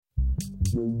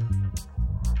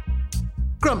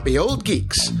Grumpy Old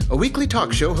Geeks, a weekly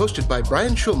talk show hosted by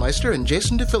Brian Schulmeister and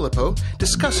Jason DeFilippo,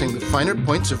 discussing the finer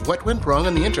points of what went wrong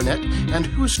on the internet and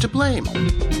who's to blame.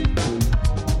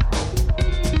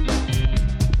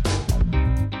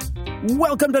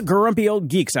 Welcome to Grumpy Old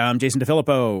Geeks. I'm Jason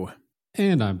DeFilippo.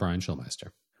 And I'm Brian Schulmeister.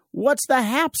 What's the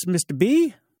haps, Mr.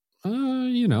 B?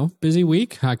 Busy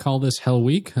week. I call this Hell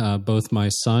Week. Both my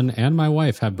son and my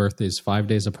wife have birthdays 5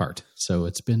 days apart. So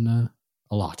it's been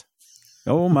a lot.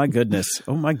 Oh, my goodness.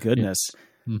 Oh, my goodness.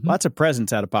 Yeah. Mm-hmm. Lots of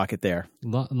presents out of pocket there.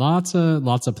 Lots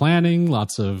of planning,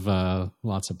 lots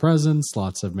of presents,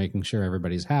 lots of making sure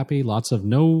everybody's happy, lots of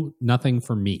nothing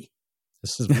for me.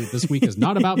 This week is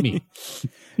not about me.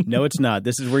 No, it's not.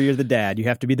 This is where you're the dad. You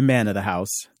have to be the man of the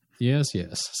house. Yes.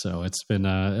 So it's been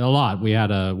a lot. We had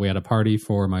a party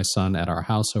for my son at our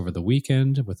house over the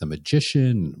weekend with a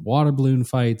magician, water balloon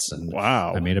fights, and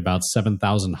wow. I made about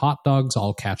 7,000 hot dogs,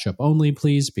 all ketchup only,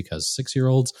 please, because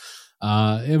 6-year-olds.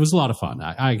 It was a lot of fun.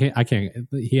 I can't.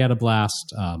 He had a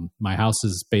blast. My house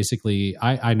is basically.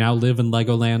 I now live in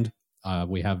Legoland.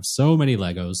 We have so many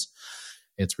Legos.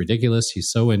 It's ridiculous.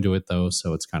 He's so into it though,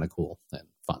 so it's kind of cool and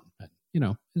fun. And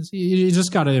you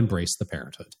just got to embrace the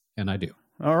parenthood, and I do.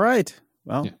 All right.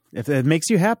 Well, yeah. If it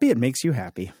makes you happy, it makes you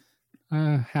happy.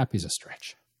 Happy's a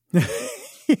stretch.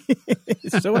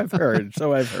 So I've heard.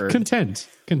 Content.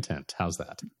 How's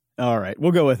that? All right.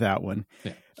 We'll go with that one.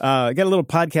 Yeah. I got a little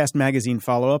podcast magazine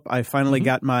follow-up. I finally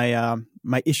got my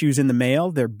issues in the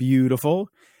mail. They're beautiful.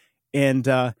 And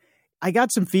I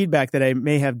got some feedback that I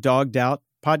may have dogged out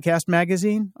podcast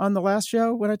magazine on the last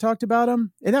show when I talked about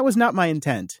them. And that was not my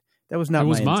intent. That was not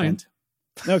my intent. Mine.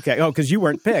 Okay. Oh, because you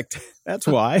weren't picked. That's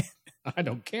why. I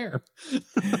don't care.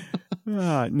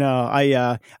 No,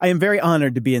 I am very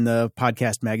honored to be in the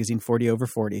podcast magazine 40 over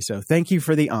 40. So thank you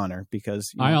for the honor,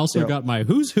 because I also got my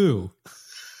Who's Who.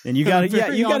 And you got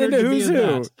you got into Who's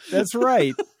Who. That's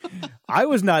right. I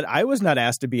was not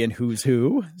asked to be in Who's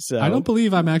Who. So I don't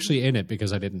believe I'm actually in it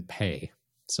because I didn't pay.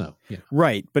 So yeah.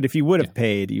 Right, but if you would have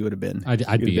paid, you would have been.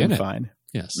 I'd be in it. Fine.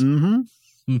 Yes.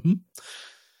 Mm-hmm.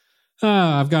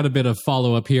 I've got a bit of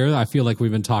follow-up here. I feel like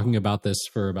we've been talking about this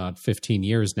for about 15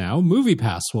 years now.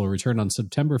 MoviePass will return on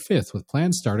September 5th with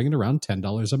plans starting at around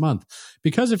 $10 a month.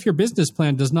 Because if your business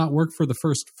plan does not work for the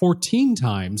first 14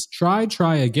 times, try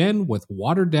again with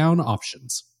watered-down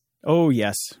options. Oh,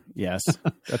 yes.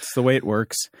 That's the way it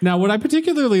works. Now, what I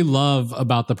particularly love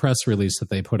about the press release that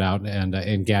they put out, and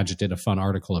Engadget did a fun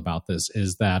article about this,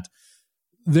 is that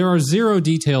there are zero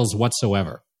details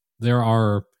whatsoever.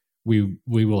 We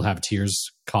will have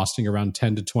tiers costing around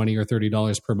 $10 to $20 or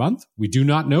 $30 per month. We do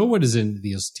not know what is in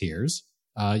these tiers.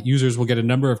 Users will get a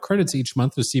number of credits each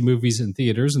month to see movies in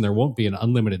theaters, and there won't be an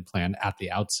unlimited plan at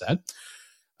the outset.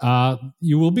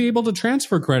 You will be able to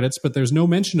transfer credits, but there's no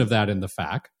mention of that in the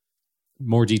FAQ.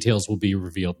 More details will be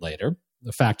revealed later.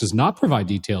 The FAQ does not provide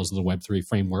details of the Web3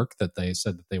 framework that they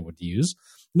said that they would use,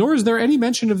 nor is there any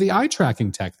mention of the eye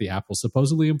tracking tech the app will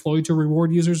supposedly employ to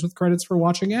reward users with credits for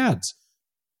watching ads.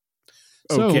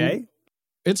 Okay. So,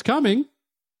 it's coming.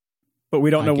 But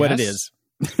we don't know what it is.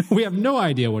 We have no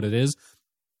idea what it is.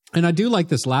 And I do like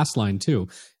this last line, too.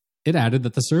 It added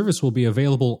that the service will be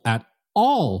available at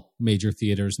all major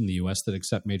theaters in the U.S. that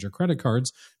accept major credit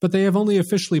cards, but they have only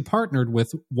officially partnered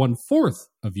with 1/4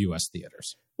 of U.S.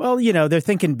 theaters. Well, they're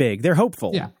thinking big. They're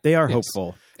hopeful. Yeah. They are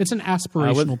hopeful. It's an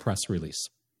aspirational press release.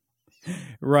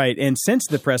 Right. And since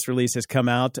the press release has come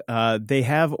out,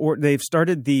 they've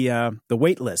started the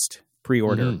wait list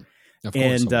pre-order. Mm-hmm. Of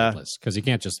course, because you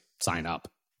can't just sign up.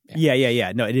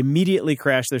 Yeah. No, it immediately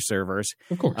crashed their servers.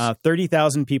 Of course.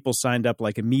 30,000 people signed up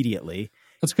immediately.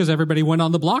 That's because everybody went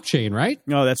on the blockchain, right?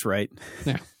 Oh, that's right.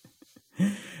 Yeah.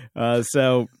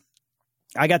 So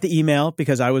I got the email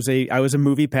because I was a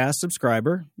MoviePass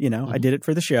subscriber. I did it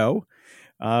for the show.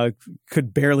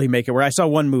 Could barely make it where I saw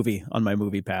one movie on my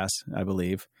MoviePass, I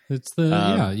believe. It's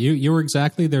you were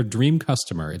exactly their dream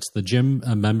customer. It's the gym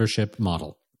membership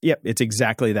model. Yep, it's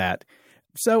exactly that.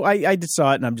 So I just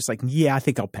saw it, and I'm just like, I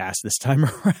think I'll pass this time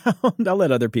around. I'll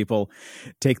let other people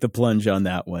take the plunge on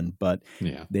that one. But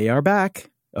They are back,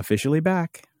 officially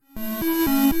back. In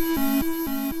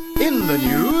the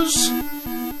news...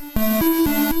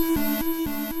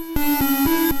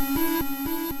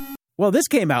 Well, this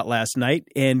came out last night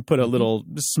and put a little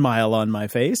smile on my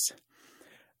face.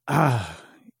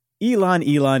 Elon.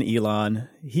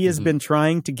 He has been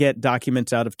trying to get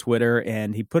documents out of Twitter,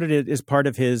 and he put it as part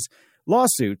of his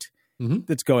lawsuit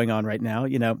that's going on right now.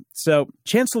 So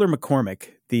Chancellor McCormick,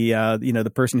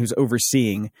 the person who's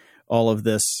overseeing all of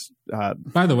this.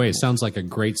 By the way, it sounds like a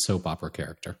great soap opera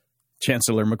character.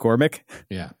 Chancellor McCormick.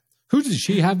 Yeah. Who did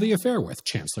she have the affair with?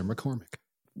 Chancellor McCormick.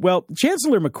 Well,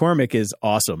 Chancellor McCormick is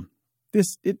awesome.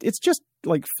 It's just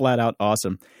like flat out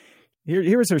awesome.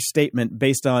 Here's her statement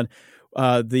based on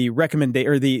the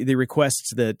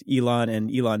requests that Elon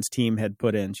and Elon's team had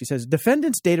put in. She says,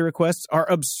 defendants' data requests are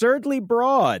absurdly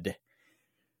broad.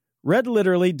 Read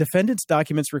literally, defendants'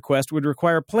 documents request would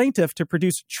require plaintiff to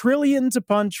produce trillions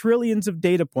upon trillions of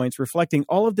data points reflecting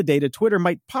all of the data Twitter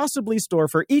might possibly store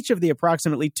for each of the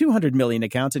approximately 200 million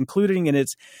accounts, including in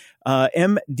its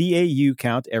MDAU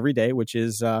count every day, which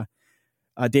is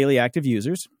daily active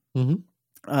users.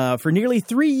 For nearly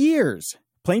 3 years.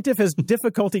 Plaintiff has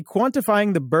difficulty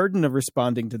quantifying the burden of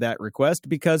responding to that request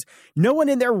because no one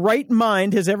in their right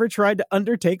mind has ever tried to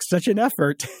undertake such an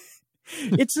effort.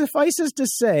 It suffices to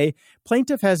say,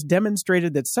 plaintiff has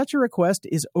demonstrated that such a request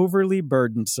is overly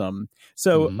burdensome.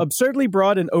 So absurdly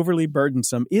broad and overly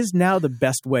burdensome is now the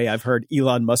best way I've heard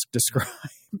Elon Musk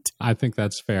described. I think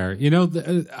that's fair.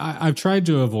 I've tried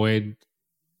to avoid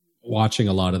watching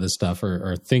a lot of this stuff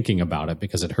or thinking about it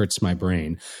because it hurts my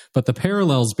brain. But the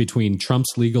parallels between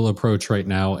Trump's legal approach right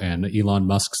now and Elon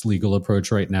Musk's legal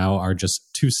approach right now are just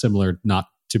too similar not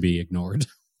to be ignored.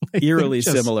 Eerily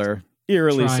similar.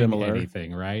 Eerily similar.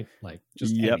 Anything, right? Like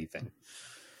just anything.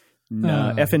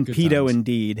 No, effing pedo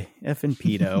indeed. Effing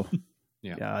pedo.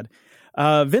 Yeah. God.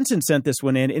 Vincent sent this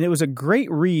one in, and it was a great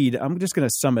read. I'm just going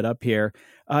to sum it up here.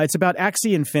 It's about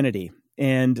Axie Infinity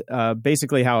and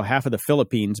basically how half of the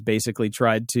Philippines basically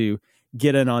tried to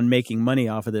get in on making money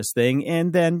off of this thing.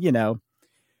 And then,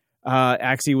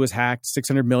 Axie was hacked,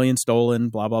 600 million stolen,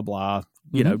 blah, blah, blah.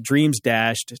 Dreams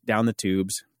dashed down the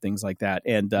tubes, things like that.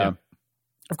 And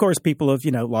of course, people have,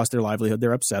 lost their livelihood.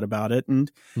 They're upset about it.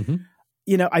 And,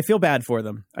 I feel bad for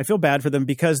them. I feel bad for them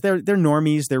because they're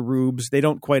normies, they're rubes. They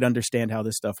don't quite understand how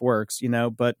this stuff works,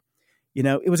 but,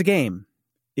 it was a game.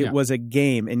 It was a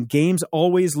game. And games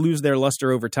always lose their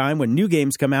luster over time. When new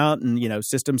games come out and,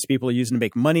 systems people are using to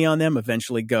make money on them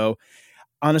eventually go,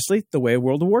 honestly, the way of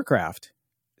World of Warcraft.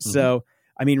 So,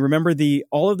 remember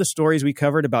all of the stories we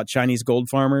covered about Chinese gold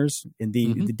farmers in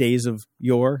the days of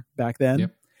yore back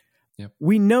then? Yep.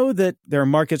 We know that there are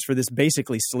markets for this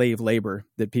basically slave labor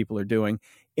that people are doing.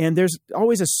 And there's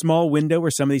always a small window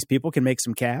where some of these people can make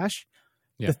some cash.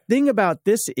 The thing about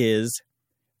this is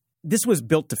this was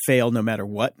built to fail no matter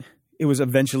what. It was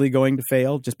eventually going to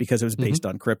fail just because it was based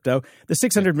on crypto. The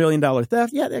 $600 million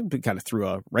theft, they kind of threw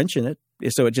a wrench in it.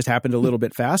 So it just happened a little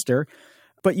bit faster.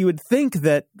 But you would think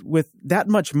that with that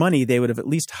much money, they would have at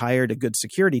least hired a good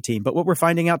security team. But what we're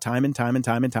finding out time and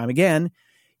time again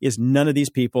is none of these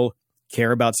people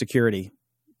care about security.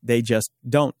 They just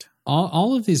don't.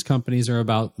 All of these companies are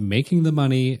about making the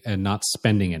money and not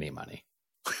spending any money.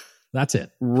 That's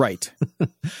it. Right.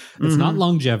 It's not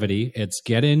longevity. It's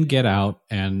get in, get out,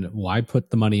 and why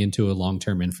put the money into a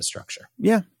long-term infrastructure?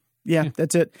 Yeah,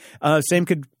 that's it. Same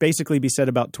could basically be said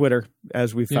about Twitter,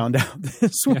 as we found out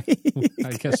this week.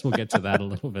 I guess we'll get to that a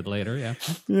little bit later.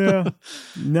 No,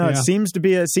 it seems to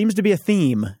be a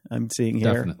theme I'm seeing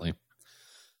here. Definitely.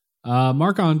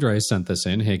 Mark Andre sent this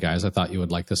in. Hey guys, I thought you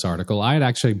would like this article. I had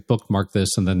actually bookmarked this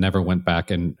and then never went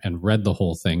back and read the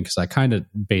whole thing because I kind of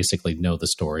basically know the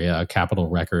story. Capitol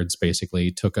Records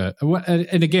basically took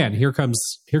and again, here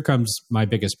comes my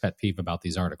biggest pet peeve about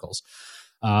these articles.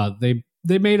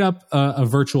 They made up a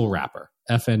virtual rapper,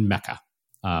 FN Mecca,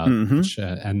 which,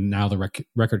 and now the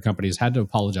record companies had to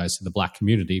apologize to the Black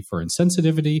community for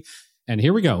insensitivity. And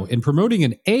here we go. In promoting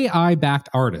an AI-backed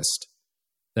artist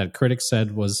that critics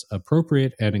said was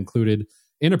inappropriate and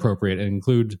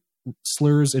include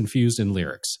slurs infused in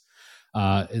lyrics.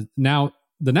 Now,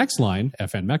 the next line,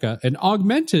 FN Mecca, an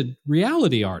augmented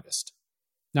reality artist.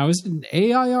 Now, is it an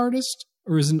AI artist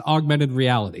or is it an augmented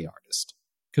reality artist?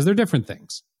 Because they're different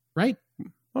things, right?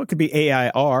 Well, it could be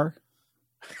AIR,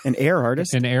 an Air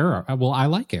artist. An Air. Well, I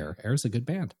like Air. Air's a good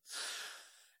band.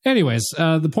 Anyways,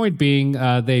 the point being,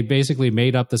 they basically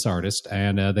made up this artist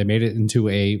and they made it into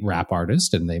a rap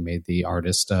artist, and they made the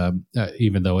artist,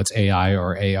 even though it's AI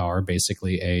or AR,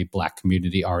 basically a Black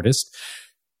community artist,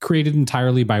 created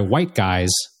entirely by white guys,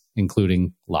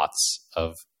 including lots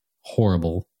of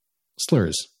horrible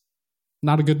slurs.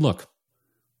 Not a good look.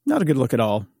 Not a good look at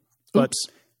all. But,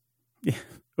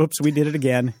 oops, we did it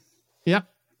again. Yep.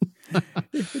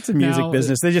 It's a music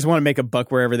business. They just want to make a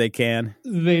buck wherever they can.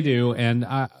 They do, and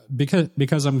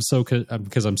because I'm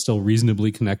still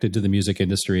reasonably connected to the music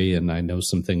industry, and I know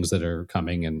some things that are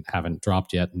coming and haven't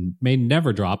dropped yet, and may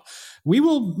never drop. We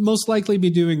will most likely be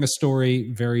doing a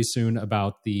story very soon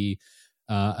about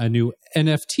a new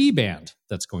NFT band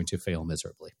that's going to fail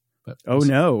miserably. But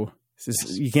no!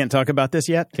 You can't talk about this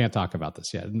yet? Can't talk about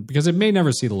this yet because it may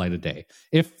never see the light of day.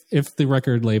 If the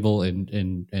record label and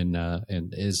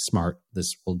is smart,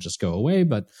 this will just go away.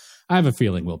 But I have a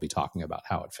feeling we'll be talking about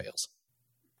how it fails.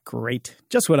 Great.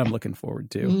 Just what I'm looking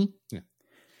forward to. Mm-hmm. Yeah.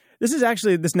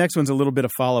 This next one's a little bit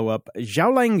of follow-up.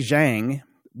 Xiaolang Zhang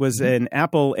was an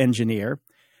Apple engineer,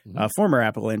 a former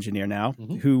Apple engineer now,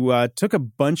 who took a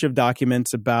bunch of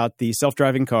documents about the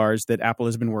self-driving cars that Apple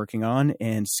has been working on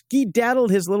and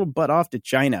ski-daddled his little butt off to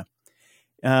China.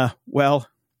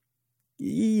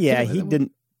 He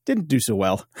didn't do so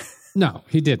well. No,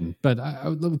 he didn't. But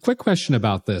a quick question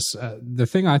about this. The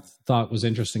thing I thought was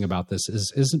interesting about this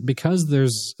is because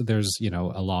there's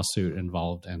a lawsuit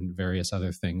involved and various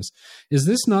other things. Is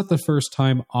this not the first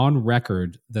time on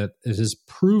record that it is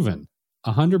proven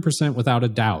 100% without a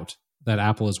doubt that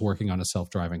Apple is working on a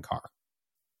self-driving car?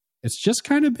 It's just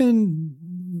kind of been,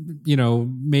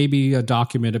 maybe a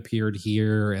document appeared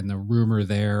here and the rumor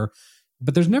there,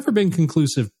 but there's never been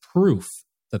conclusive proof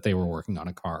that they were working on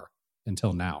a car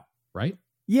until now. Right?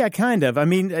 Yeah, kind of. I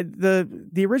mean,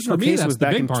 the original For me, case that's was the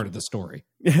back big in part of the story.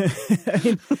 I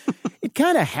mean, it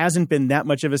kind of hasn't been that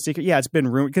much of a secret. Yeah, it's been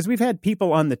rumored because we've had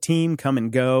people on the team come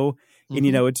and go, and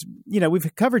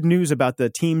we've covered news about the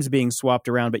teams being swapped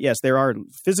around. But yes, there are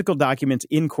physical documents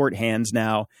in court hands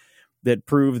now that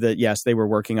prove that yes, they were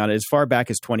working on it as far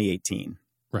back as 2018,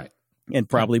 right? And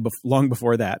probably long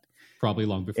before that. Probably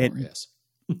long before, yes.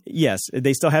 Yes,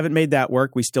 they still haven't made that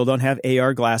work. We still don't have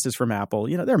AR glasses from Apple.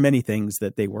 There are many things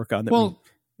that they work on that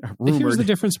here's the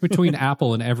difference between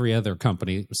Apple and every other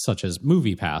company, such as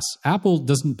MoviePass. Apple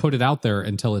doesn't put it out there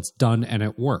until it's done and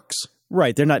it works.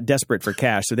 Right. They're not desperate for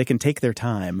cash, so they can take their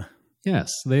time.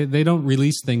 Yes. They don't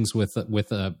release things with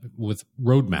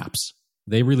roadmaps.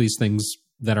 They release things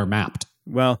that are mapped.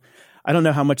 Well, I don't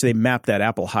know how much they mapped that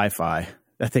Apple Hi-Fi.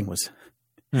 That thing was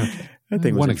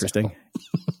interesting.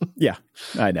 Yeah,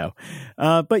 I know.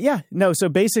 But yeah, no. So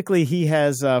basically he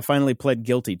has finally pled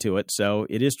guilty to it. So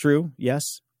it is true.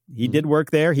 Yes, he did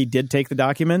work there. He did take the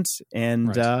documents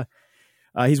and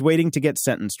he's waiting to get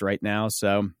sentenced right now.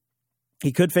 So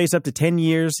he could face up to 10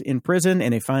 years in prison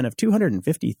and a fine of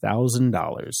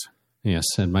 $250,000. Yes.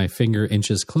 And my finger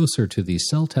inches closer to the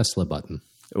sell Tesla button.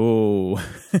 Oh,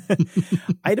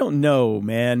 I don't know,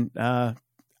 man.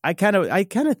 I kind of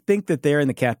think that they're in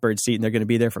the catbird seat and they're going to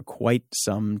be there for quite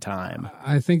some time.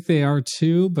 I think they are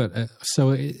too, but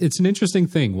so it's an interesting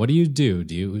thing. What do you do?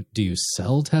 Do you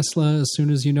sell Tesla as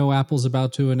soon as you know Apple's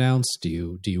about to announce? Do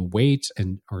you wait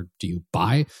or do you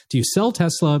buy? Do you sell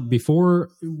Tesla before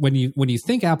when you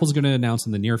think Apple's going to announce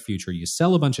in the near future? You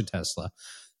sell a bunch of Tesla,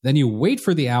 then you wait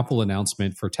for the Apple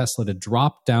announcement for Tesla to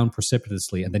drop down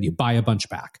precipitously, and then you buy a bunch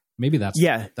back. Maybe that's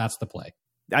the play.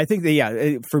 I think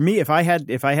that, for me, if I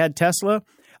had Tesla,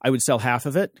 I would sell half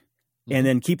of it and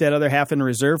then keep that other half in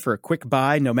reserve for a quick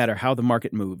buy, no matter how the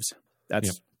market moves.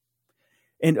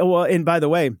 And by the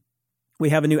way,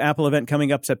 we have a new Apple event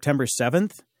coming up September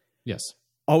 7th. Yes.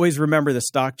 Always remember the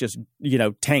stock just,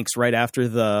 tanks right after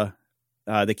the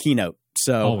keynote.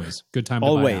 So always good time to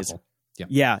buy Apple.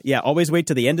 Yeah. Yeah. Always wait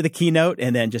to the end of the keynote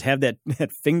and then just have that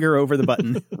finger over the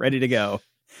button ready to go.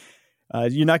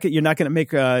 You're not going to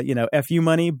make FU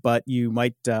money, but you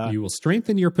might. You will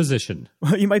strengthen your position.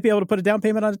 Well, you might be able to put a down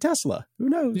payment on a Tesla. Who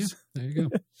knows? Yeah, there you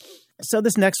go. So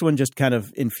this next one just kind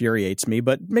of infuriates me,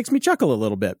 but makes me chuckle a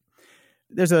little bit.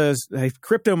 There's a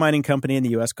crypto mining company in the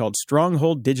U.S. called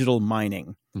Stronghold Digital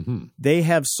Mining. Mm-hmm. They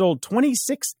have sold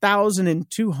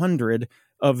 26,200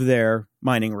 of their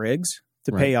mining rigs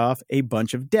to pay off a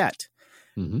bunch of debt.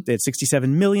 Mm-hmm. They had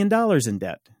 $67 million in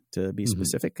debt, to be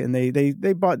specific, and they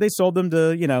sold them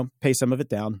to pay some of it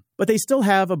down. But they still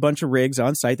have a bunch of rigs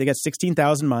on site. They got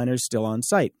 16,000 miners still on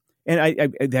site, and I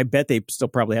bet they still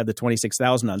probably have the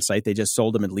 26,000 on site. They just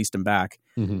sold them and leased them back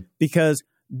because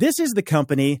this is the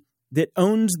company that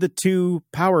owns the 2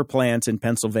 power plants in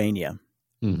Pennsylvania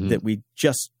that we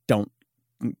just don't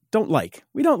like.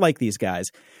 We don't like these guys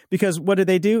because what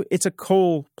do? It's a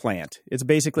coal plant. It's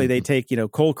basically they take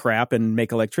coal crap and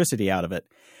make electricity out of it.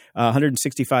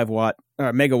 165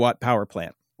 megawatt power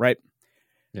plant, right?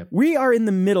 Yep. We are in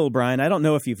the middle, Brian. I don't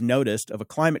know if you've noticed, of a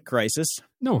climate crisis.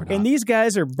 No, we're not. And these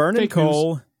guys are burning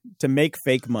coal to make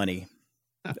fake money.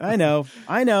 I know.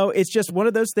 It's just one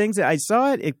of those things that I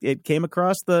saw it came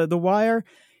across the wire,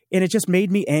 and it just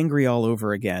made me angry all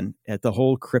over again at the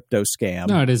whole crypto scam.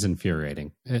 No, it is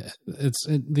infuriating. It's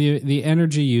the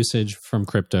energy usage from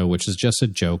crypto, which is just a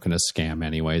joke and a scam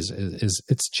anyways,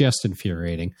 it's just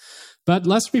infuriating. But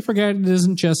lest we forget, it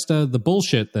isn't just the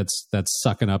bullshit that's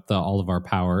sucking up all of our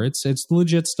power. It's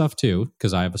legit stuff too,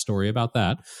 because I have a story about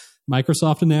that.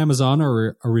 Microsoft and Amazon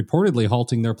are reportedly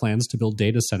halting their plans to build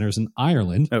data centers in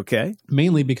Ireland. Okay.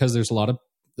 Mainly because there's a lot of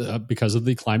because of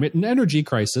the climate and energy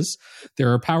crisis.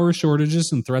 There are power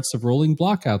shortages and threats of rolling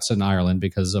blackouts in Ireland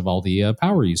because of all the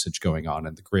power usage going on,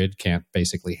 and the grid can't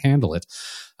basically handle it.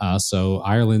 So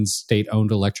Ireland's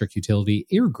state-owned electric utility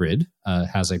EirGrid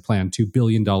has a planned $2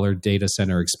 billion data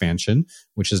center expansion,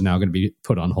 which is now going to be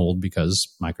put on hold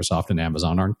because Microsoft and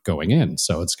Amazon aren't going in.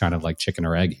 So it's kind of like chicken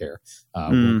or egg here.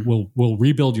 We'll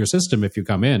rebuild your system if you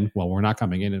come in. Well, we're not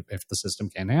coming in if the system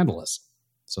can't handle us.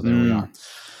 So there we are.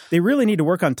 They really need to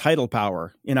work on tidal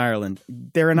power in Ireland.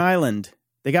 They're an island.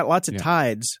 They got lots of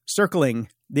tides circling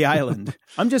the island.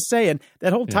 I'm just saying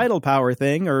that whole tidal power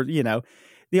thing, or,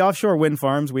 the offshore wind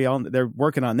farms, they're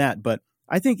working on that. But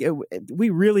I think we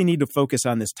really need to focus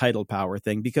on this tidal power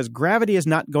thing, because gravity is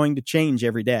not going to change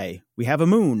every day. We have a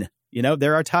moon.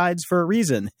 There are tides for a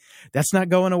reason. That's not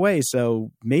going away.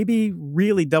 So maybe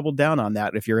really double down on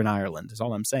that if you're in Ireland, is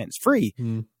all I'm saying. It's free.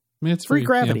 It's free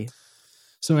gravity. Yeah.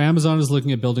 So Amazon is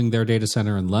looking at building their data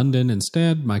center in London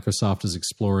instead. Microsoft is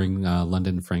exploring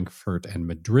London, Frankfurt, and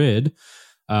Madrid.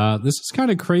 This is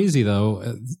kind of crazy,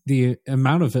 though, the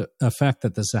amount of effect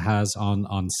that this has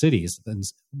on cities.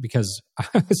 Because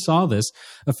I saw this,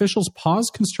 officials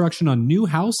paused construction on new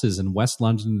houses in West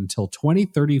London until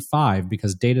 2035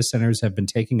 because data centers have been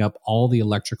taking up all the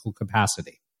electrical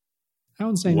capacity. How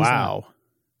insane is that? Wow.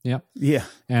 Yep. Yeah.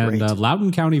 And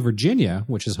Loudoun County, Virginia,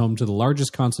 which is home to the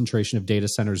largest concentration of data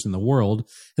centers in the world,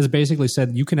 has basically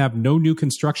said you can have no new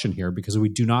construction here because we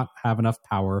do not have enough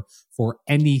power for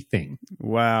anything.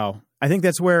 Wow. I think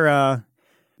that's where,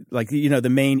 the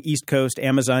main East Coast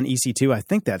Amazon EC2, I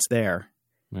think that's there.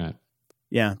 Right.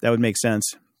 Yeah, that would make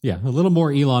sense. Yeah, a little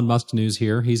more Elon Musk news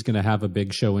here. He's going to have a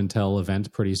big show and tell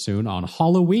event pretty soon on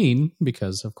Halloween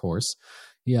because, of course,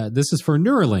 this is for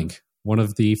Neuralink, one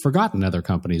of the forgotten other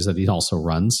companies that he also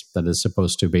runs, that is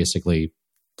supposed to basically,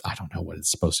 I don't know what it's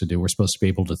supposed to do. We're supposed to be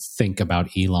able to think about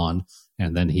Elon,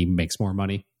 and then he makes more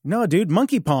money. No, dude,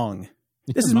 Monkey Pong.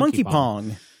 This is Monkey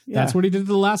Pong. Yeah. That's what he did at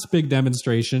the last big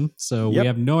demonstration. So we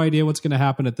have no idea what's going to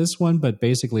happen at this one, but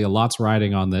basically a lot's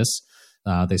riding on this.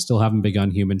 They still haven't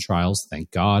begun human trials, thank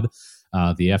God.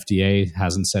 The FDA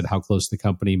hasn't said how close the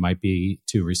company might be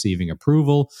to receiving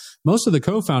approval. Most of the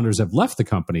co-founders have left the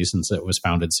company since it was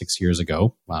founded 6 years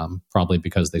ago, probably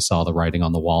because they saw the writing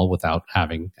on the wall without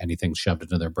having anything shoved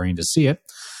into their brain to see it.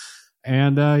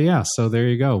 And so there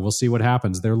you go. We'll see what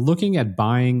happens. They're looking at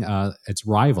buying its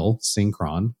rival,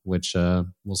 Synchron, which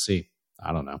we'll see.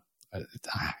 I don't know.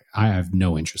 I have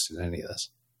no interest in any of this.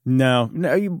 No,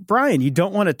 Brian, you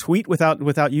don't want to tweet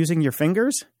without using your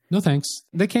fingers? No, thanks.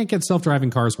 They can't get self-driving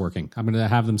cars working. I'm going to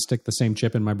have them stick the same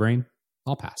chip in my brain.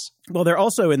 I'll pass. Well, they're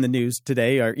also in the news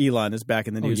today, or Elon is back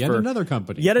in the news yet for another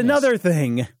company. Yet another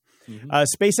thing.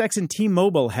 SpaceX and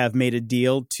T-Mobile have made a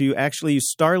deal to actually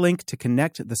use Starlink to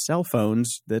connect the cell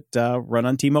phones that run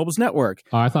on T-Mobile's network.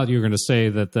 I thought you were going to say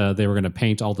that they were going to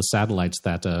paint all the satellites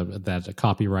that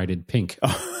copyrighted pink.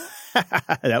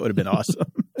 That would have been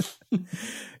awesome.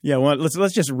 Yeah, well,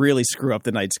 let's just really screw up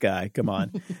the night sky. Come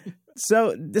on.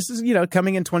 So this is,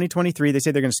 coming in 2023. They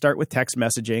say they're going to start with text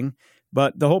messaging,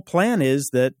 but the whole plan is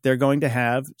that they're going to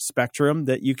have spectrum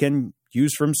that you can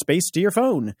use from space to your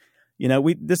phone.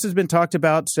 This has been talked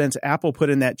about since Apple put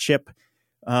in that chip,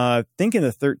 I think in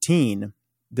the 13,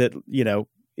 that,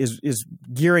 is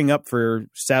gearing up for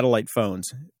satellite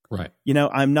phones. Right.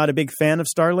 I'm not a big fan of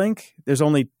Starlink. There's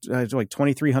only like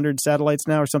 2,300 satellites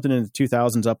now or something in the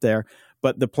 2000s up there.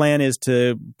 But the plan is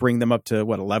to bring them up to,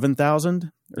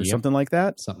 11,000 or something like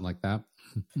that? Something like that.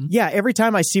 Yeah, every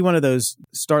time I see one of those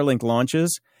Starlink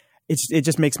launches, it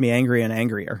just makes me angry and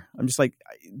angrier. I'm just like,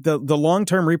 the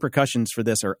long-term repercussions for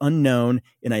this are unknown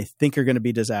and I think are going to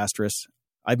be disastrous.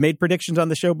 I've made predictions on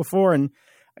the show before, and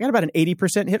I got about an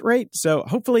 80% hit rate, so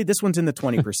hopefully this one's in the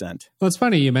 20%. Well, it's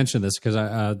funny you mentioned this because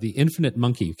the Infinite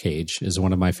Monkey Cage is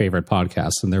one of my favorite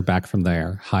podcasts, and they're back from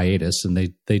their hiatus, and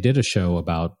they did a show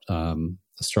about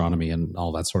astronomy and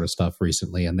all that sort of stuff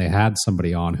recently, and they had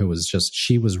somebody on who was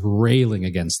she was railing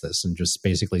against this and just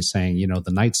basically saying,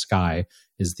 the night sky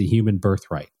is the human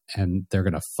birthright, and they're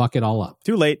going to fuck it all up.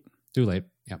 Too late.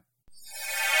 Yeah.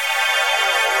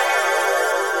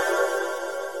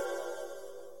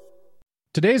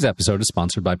 Today's episode is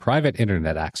sponsored by Private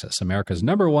Internet Access, America's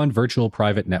 #1 virtual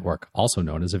private network, also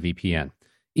known as a VPN.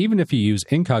 Even if you use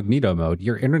incognito mode,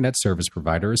 your internet service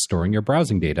provider is storing your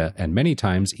browsing data and many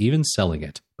times even selling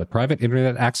it. But Private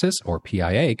Internet Access, or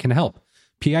PIA, can help.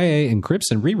 PIA encrypts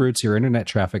and reroutes your internet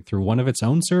traffic through one of its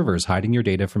own servers, hiding your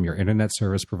data from your internet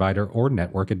service provider or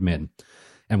network admin.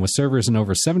 And with servers in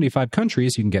over 75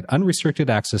 countries, you can get unrestricted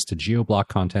access to geo-block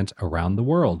content around the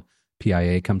world.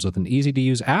 PIA comes with an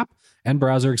easy-to-use app and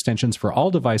browser extensions for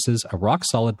all devices, a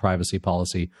rock-solid privacy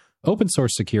policy,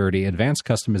 open-source security, advanced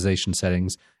customization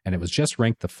settings, and it was just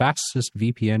ranked the fastest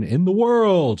VPN in the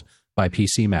world by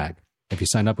PC Mag. If you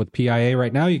sign up with PIA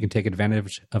right now, you can take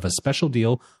advantage of a special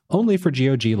deal only for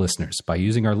GOG listeners. By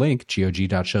using our link,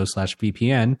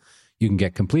 gog.show/VPN, you can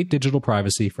get complete digital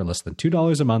privacy for less than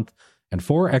 $2 a month and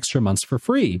 4 extra months for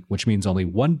free, which means only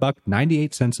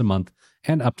 $1.98 a month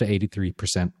and up to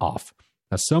 83% off.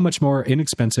 That's so much more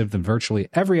inexpensive than virtually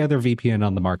every other VPN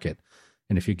on the market.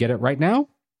 And if you get it right now,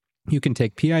 you can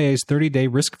take PIA's 30-day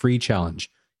risk-free challenge.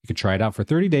 You can try it out for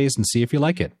 30 days and see if you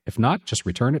like it. If not, just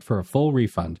return it for a full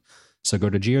refund. So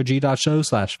go to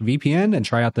gog.show/VPN and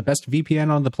try out the best VPN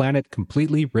on the planet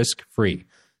completely risk-free.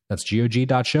 That's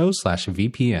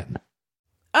gog.show/VPN.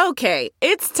 Okay,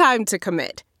 it's time to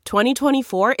commit.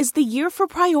 2024 is the year for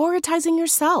prioritizing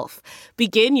yourself.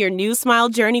 Begin your new smile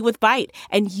journey with Byte,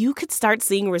 and you could start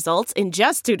seeing results in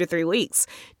just 2 to 3 weeks.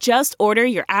 Just order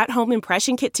your at-home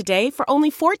impression kit today for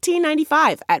only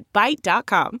 $14.95 at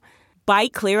Byte.com.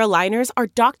 Byte Clear aligners are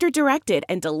doctor-directed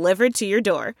and delivered to your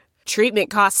door. Treatment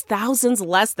costs thousands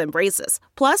less than braces.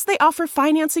 Plus, they offer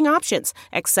financing options,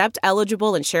 accept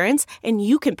eligible insurance, and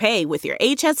you can pay with your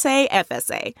HSA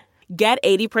FSA. Get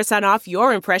 80% off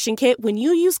your impression kit when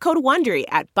you use code WONDERY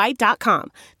at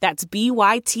Byte.com. That's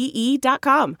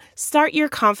BYTE.com. Start your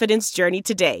confidence journey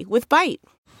today with Byte.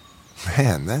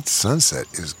 Man, that sunset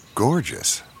is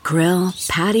gorgeous. Grill,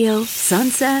 patio,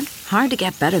 sunset. Hard to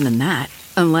get better than that.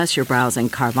 Unless you're browsing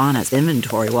Carvana's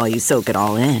inventory while you soak it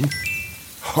all in.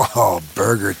 Oh,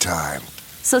 burger time.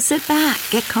 So sit back,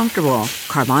 get comfortable.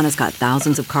 Carvana's got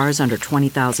thousands of cars under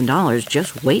 $20,000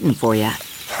 just waiting for you.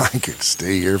 I could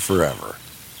stay here forever.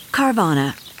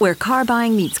 Carvana, where car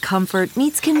buying meets comfort,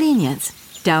 meets convenience.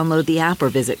 Download the app or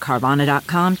visit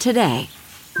Carvana.com today.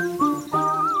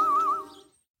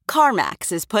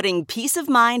 CarMax is putting peace of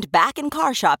mind back in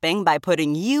car shopping by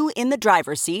putting you in the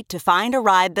driver's seat to find a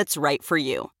ride that's right for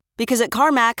you. Because at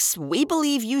CarMax, we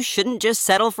believe you shouldn't just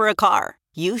settle for a car.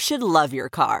 You should love your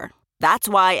car. That's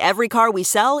why every car we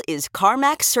sell is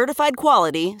CarMax certified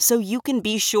quality, so you can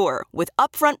be sure with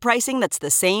upfront pricing that's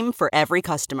the same for every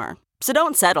customer. So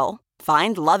don't settle.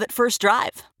 Find love at first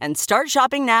drive and start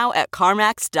shopping now at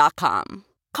CarMax.com.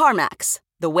 CarMax,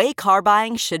 the way car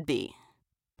buying should be.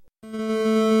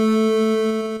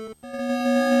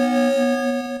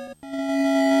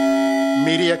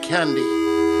 Media Candy.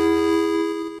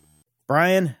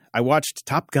 Brian, I watched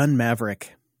Top Gun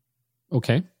Maverick.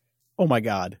 Okay. Oh my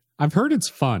God. I've heard it's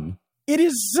fun. It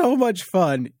is so much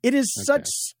fun. It is such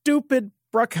stupid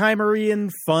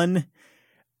Bruckheimerian fun.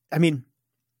 I mean,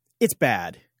 it's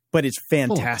bad, but it's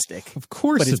fantastic. Of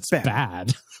course but it's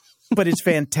bad. But it's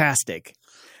fantastic.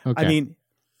 Okay. I mean,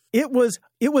 it was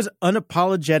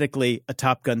unapologetically a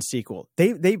Top Gun sequel.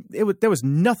 There was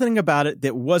nothing about it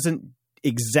that wasn't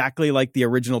exactly like the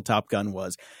original Top Gun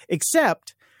was,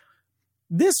 except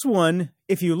this one,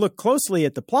 if you look closely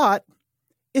at the plot,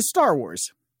 is Star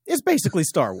Wars. It's basically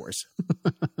Star Wars.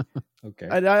 Okay.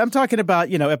 I'm talking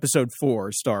about, episode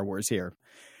 4 Star Wars here.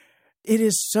 It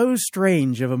is so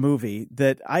strange of a movie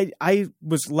that I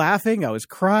was laughing. I was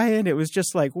crying. It was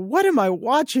just like, what am I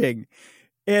watching?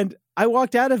 And I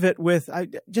walked out of it with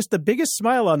just the biggest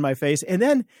smile on my face. And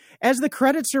then as the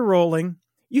credits are rolling,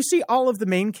 you see all of the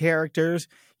main characters,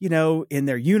 in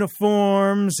their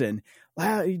uniforms and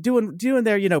doing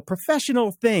their,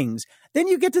 professional things. Then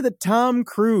you get to the Tom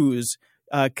Cruise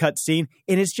cutscene,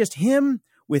 and it's just him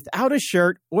without a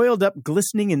shirt, oiled up,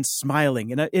 glistening, and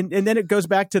smiling. And then it goes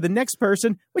back to the next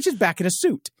person, which is back in a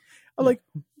suit. I'm like,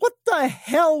 what the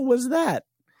hell was that?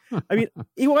 I mean,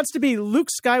 he wants to be Luke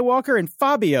Skywalker and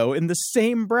Fabio in the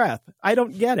same breath. I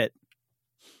don't get it.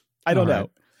 I don't know.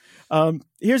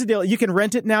 Here's the deal. You can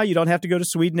rent it now. You don't have to go to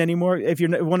Sweden anymore. If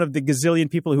you're one of the gazillion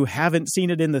people who haven't seen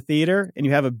it in the theater and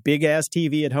you have a big-ass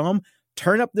TV at home,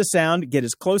 turn up the sound, get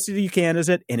as close as you can as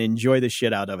it, and enjoy the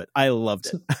shit out of it. I loved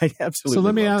it. I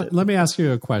absolutely loved it. Let me ask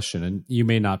you a question, and you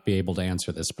may not be able to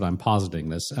answer this, but I'm positing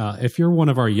this. If you're one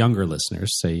of our younger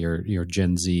listeners, say you're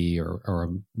Gen Z or a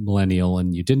millennial,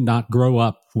 and you did not grow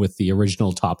up with the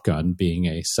original Top Gun being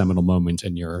a seminal moment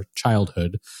in your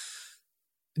childhood,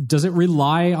 does it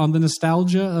rely on the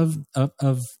nostalgia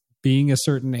of being a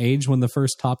certain age when the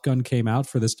first Top Gun came out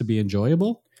for this to be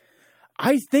enjoyable?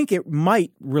 I think it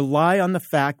might rely on the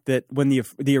fact that when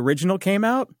the original came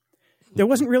out, there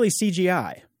wasn't really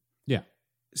CGI. Yeah.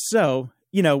 So,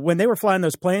 when they were flying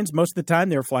those planes, most of the time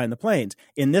they were flying the planes.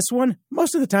 In this one,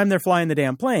 most of the time they're flying the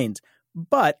damn planes.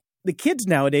 But the kids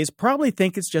nowadays probably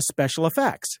think it's just special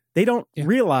effects. They don't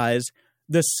realize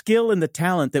the skill and the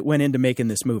talent that went into making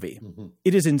this movie. Mm-hmm.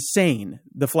 It is insane,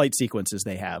 the flight sequences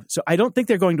they have. So I don't think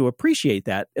they're going to appreciate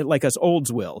that like us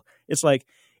olds will. It's like,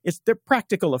 they're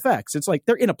practical effects. It's like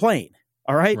they're in a plane,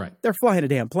 all right? They're flying a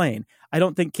damn plane. I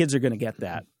don't think kids are going to get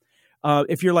that.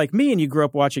 If you're like me and you grew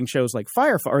up watching shows like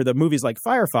or the movies like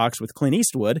Firefox with Clint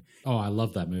Eastwood. Oh, I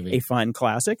love that movie. A fine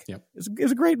classic. Yep. It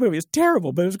was a great movie. It's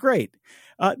terrible, but it was great.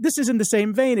 This is in the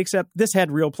same vein, except this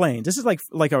had real planes. This is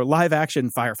like a live action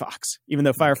Firefox. Even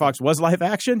though Firefox was live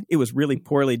action, it was really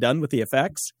poorly done with the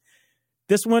effects.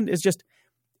 This one is just,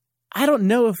 I don't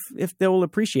know if they'll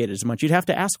appreciate it as much. You'd have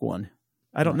to ask one.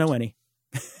 I don't know any.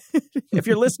 If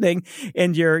you're listening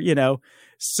and you're,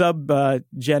 sub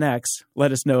Gen X,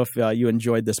 let us know if you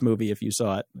enjoyed this movie, if you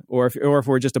saw it, or if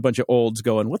we're just a bunch of olds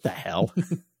going, what the hell?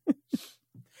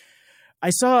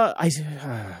 I'm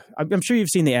sure you've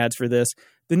seen the ads for this,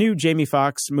 the new Jamie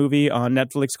Foxx movie on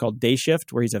Netflix called Day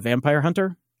Shift, where he's a vampire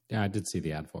hunter. Yeah, I did see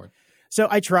the ad for it. So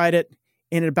I tried it,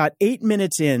 and at about 8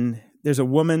 minutes in, there's a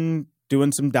woman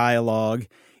doing some dialogue,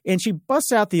 and she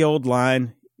busts out the old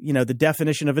line, the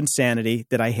definition of insanity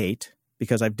that I hate,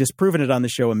 because I've disproven it on the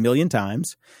show a million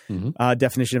times. Mm-hmm.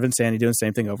 Definition of insanity, doing the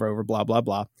same thing over, blah, blah,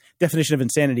 blah. Definition of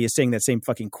insanity is saying that same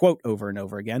fucking quote over and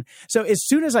over again. So as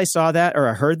soon as I saw that or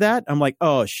I heard that, I'm like,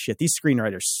 oh, shit, these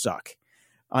screenwriters suck.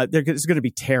 It's going to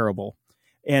be terrible.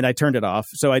 And I turned it off.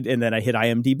 And then I hit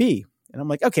IMDb. And I'm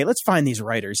like, okay, let's find these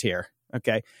writers here.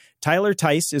 Okay. Tyler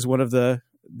Tice is one of the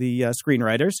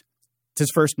screenwriters. It's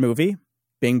his first movie.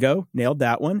 Bingo. Nailed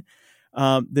that one.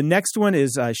 The next one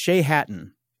is Shay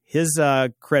Hatton. His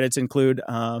credits include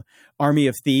Army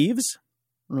of Thieves.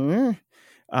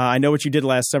 I Know What You Did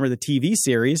Last Summer, the TV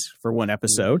series, for one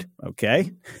episode.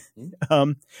 Okay.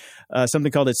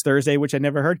 Something called It's Thursday, which I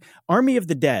never heard. Army of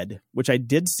the Dead, which I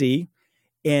did see.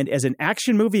 And as an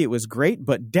action movie, it was great,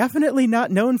 but definitely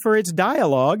not known for its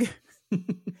dialogue.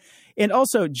 And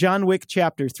also John Wick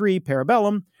Chapter 3,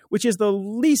 Parabellum, which is the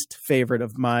least favorite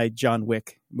of my John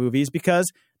Wick movies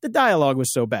because the dialogue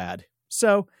was so bad.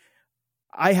 So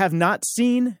I have not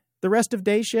seen the rest of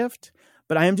Day Shift,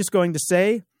 but I am just going to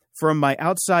say from my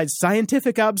outside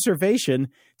scientific observation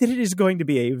that it is going to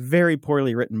be a very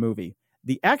poorly written movie.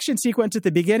 The action sequence at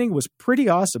the beginning was pretty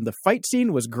awesome. The fight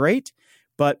scene was great,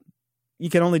 but you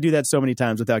can only do that so many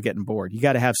times without getting bored. You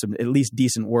got to have some at least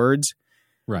decent words.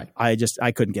 Right. I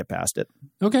couldn't get past it.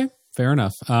 Okay. Fair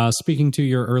enough. Speaking to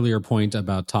your earlier point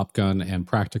about Top Gun and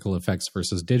practical effects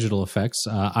versus digital effects,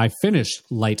 I finished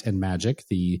Light and Magic,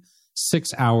 the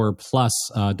 6-hour plus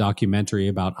documentary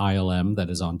about ILM that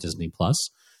is on Disney Plus,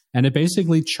 and it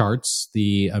basically charts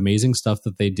the amazing stuff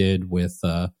that they did with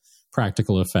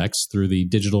practical effects through the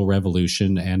digital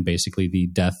revolution and basically the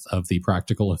death of the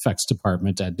practical effects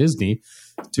department at Disney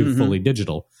to fully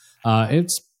digital.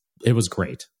 It was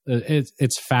great.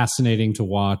 It's fascinating to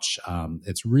watch.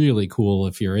 It's really cool.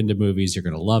 If you're into movies, you're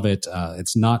going to love it.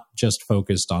 It's not just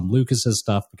focused on Lucas's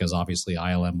stuff because obviously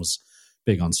ILM was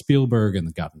big on Spielberg and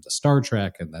then got into Star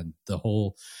Trek, and then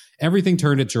everything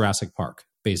turned at Jurassic Park.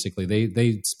 Basically,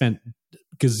 they spent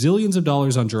gazillions of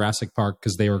dollars on Jurassic Park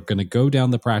because they were going to go down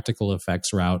the practical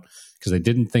effects route because they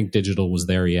didn't think digital was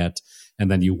there yet. And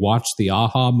then you watch the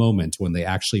aha moment when they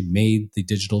actually made the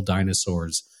digital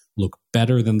dinosaurs look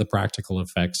better than the practical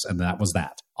effects, and that was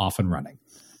that, off and running.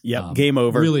 Yep, game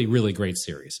over. Really, really great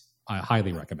series. I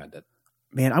highly recommend it.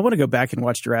 Man, I want to go back and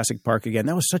watch Jurassic Park again.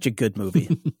 That was such a good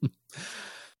movie.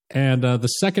 And the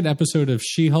second episode of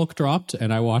She-Hulk dropped,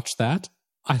 and I watched that.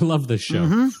 I love this show.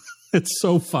 Mm-hmm. It's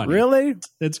so funny. Really?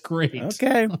 It's great.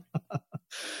 Okay.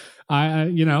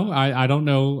 I don't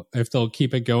know if they'll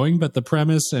keep it going, but the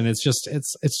premise, and it's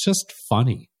just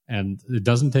funny. And it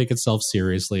doesn't take itself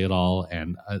seriously at all,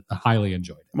 and I highly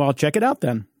enjoyed it. Well, check it out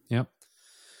then. Yep.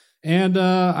 And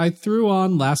I threw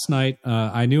on last night.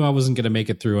 I knew I wasn't going to make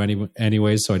it through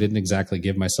anyway, so I didn't exactly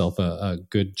give myself a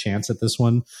good chance at this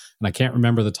one. And I can't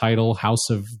remember the title, House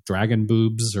of Dragon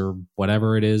Boobs or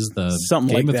whatever it is. The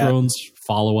Something Game like of Thrones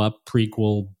follow-up,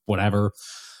 prequel, whatever.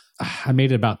 I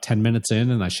made it about 10 minutes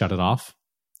in, and I shut it off.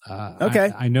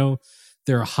 Okay. I know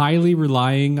they're highly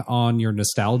relying on your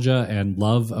nostalgia and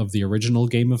love of the original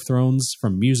Game of Thrones,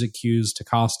 from music cues to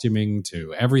costuming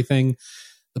to everything.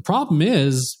 The problem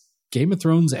is Game of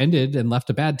Thrones ended and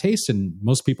left a bad taste in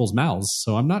most people's mouths.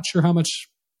 So I'm not sure how much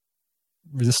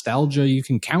nostalgia you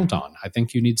can count on. I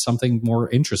think you need something more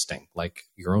interesting, like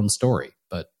your own story.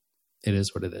 But it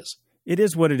is what it is. It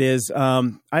is what it is.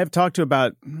 I have talked to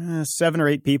about 7 or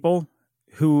 8 people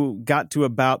who got to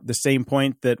about the same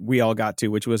point that we all got to,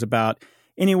 which was about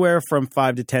anywhere from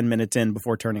 5 to 10 minutes in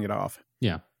before turning it off.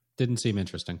 Yeah. Didn't seem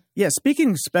interesting. Yeah.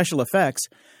 Speaking of special effects,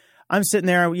 I'm sitting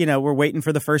there, we're waiting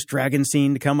for the first dragon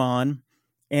scene to come on.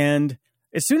 And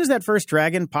as soon as that first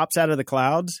dragon pops out of the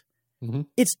clouds,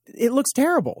 it looks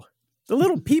terrible. The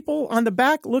little people on the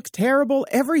back look terrible.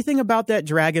 Everything about that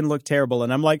dragon looked terrible.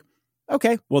 And I'm like,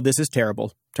 okay, well, this is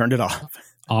terrible. Turned it off.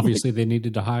 Obviously, they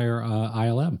needed to hire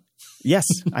ILM. Yes,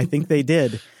 I think they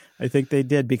did.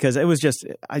 Because it was just,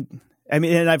 I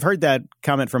mean, and I've heard that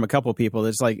comment from a couple of people.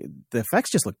 It's like the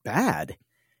effects just look bad,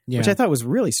 which I thought was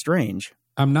really strange.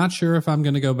 I'm not sure if I'm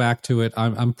going to go back to it.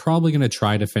 I'm probably going to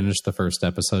try to finish the first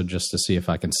episode just to see if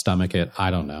I can stomach it.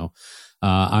 I don't know.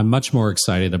 I'm much more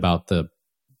excited about the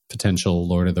potential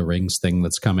Lord of the Rings thing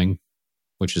that's coming,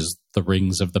 which is the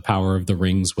rings of the power of the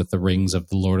rings with the rings of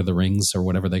the Lord of the Rings, or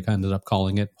whatever they ended up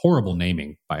calling it. Horrible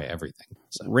naming by everything.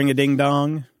 So.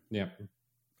 Ring-a-ding-dong. Yeah.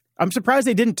 I'm surprised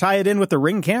they didn't tie it in with the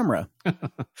Ring camera.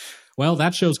 Well,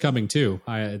 that show's coming too.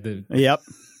 Yep.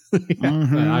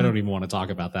 I don't even want to talk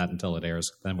about that until it airs.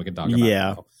 Then we can talk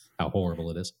about how horrible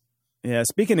it is. Yeah.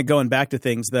 Speaking of going back to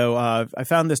things, though, I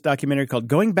found this documentary called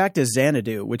Going Back to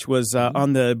Xanadu, which was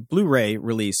on the Blu-ray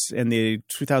release in the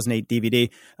 2008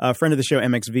 DVD. A friend of the show,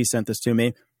 MXV, sent this to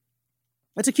me.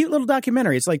 It's a cute little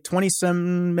documentary. It's like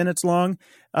 20-some minutes long,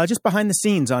 just behind the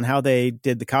scenes on how they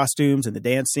did the costumes and the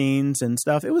dance scenes and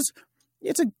stuff.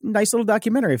 It's a nice little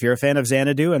documentary if you're a fan of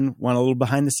Xanadu and want a little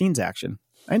behind-the-scenes action.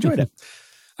 I enjoyed it.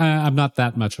 I'm not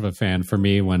that much of a fan. For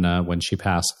me, when she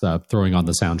passed, throwing on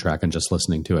the soundtrack and just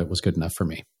listening to it was good enough for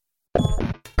me.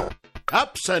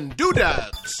 Ups and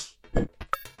doodads.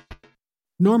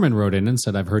 Norman wrote in and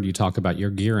said, I've heard you talk about your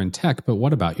gear and tech, but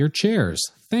what about your chairs?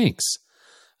 Thanks.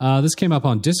 This came up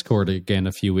on Discord again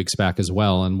a few weeks back as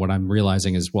well, and what I'm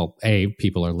realizing is, well, A,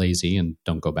 people are lazy and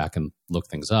don't go back and look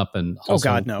things up, and also, oh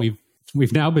God, no.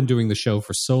 We've now been doing the show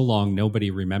for so long,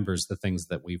 nobody remembers the things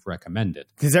that we've recommended.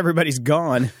 Because everybody's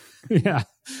gone. Yeah,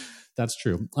 that's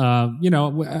true.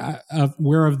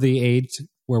 We're of the age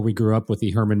where we grew up with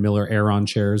the Herman Miller Aeron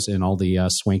chairs in all the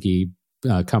swanky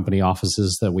company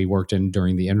offices that we worked in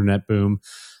during the internet boom.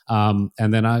 And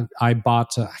then I bought,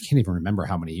 I can't even remember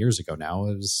how many years ago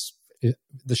now.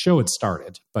 The show had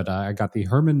started, but I got the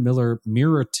Herman Miller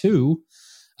Mirror 2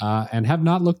 and have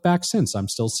not looked back since. I'm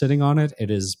still sitting on it.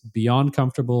 It is beyond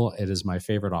comfortable. It is my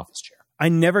favorite office chair. I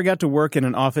never got to work in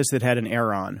an office that had an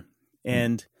Aeron,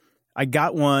 and I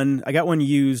got one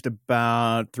used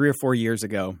about 3 or 4 years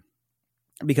ago,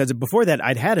 because before that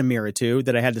I'd had a Mirror 2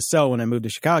 that I had to sell when I moved to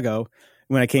Chicago.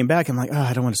 When I came back, I'm like,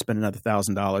 I don't want to spend another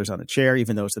 $1,000 on a chair,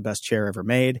 even though it's the best chair ever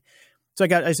made. So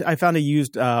I found a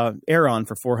used Aeron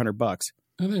for $400.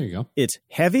 Oh, there you go. It's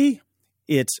heavy,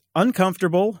 it's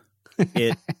uncomfortable,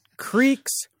 it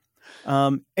creaks,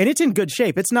 and it's in good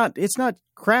shape. It's not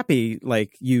crappy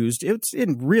like used. It's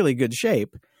in really good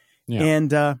shape,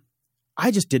 and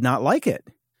I just did not like it.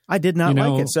 I did not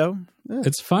like it. So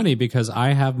it's funny because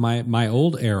I have my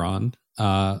old Aeron.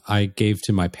 I gave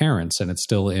to my parents, and it's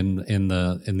still in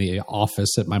the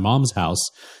office at my mom's house.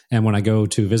 And when I go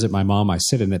to visit my mom, I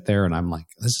sit in it there, and I'm like,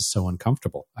 this is so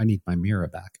uncomfortable. I need my mirror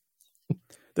back.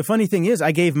 The funny thing is,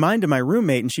 I gave mine to my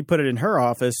roommate, and she put it in her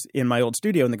office in my old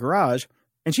studio in the garage,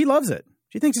 and she loves it.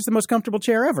 She thinks it's the most comfortable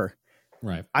chair ever.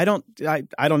 Right. I don't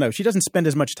know. She doesn't spend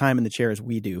as much time in the chair as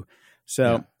we do.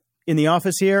 So in the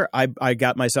office here, I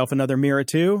got myself another Mirror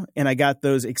 2, and I got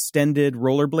those extended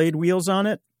rollerblade wheels on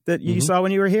it that you saw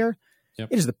when you were here. Yep.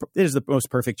 It is the most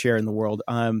perfect chair in the world.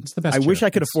 It's the best. I wish I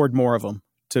could afford more of them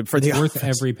for the office. It's worth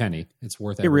every penny. It's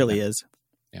worth every It really penny. is.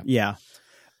 Yeah.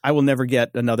 I will never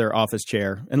get another office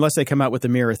chair unless they come out with the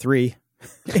Mirror 3.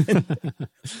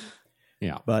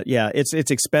 Yeah. But yeah,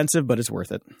 it's expensive, but it's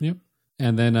worth it. Yep.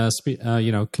 And then,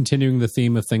 continuing the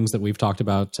theme of things that we've talked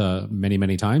about many,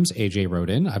 many times, AJ wrote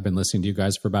in, I've been listening to you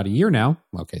guys for about a year now.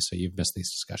 Okay, so you've missed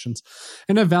these discussions.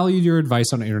 And I've valued your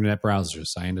advice on internet browsers.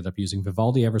 I ended up using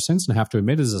Vivaldi ever since, and have to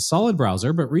admit it is a solid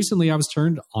browser, but recently I was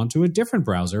turned onto a different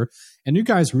browser, and you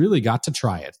guys really got to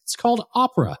try it. It's called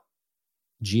Opera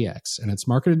GX, and it's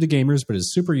marketed to gamers, but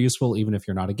is super useful even if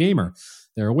you're not a gamer.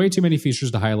 There are way too many features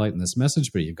to highlight in this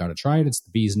message, but you've got to try it. It's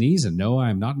the bee's knees, and no, I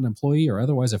am not an employee or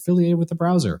otherwise affiliated with the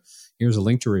browser. Here's a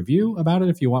link to review about it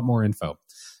if you want more info.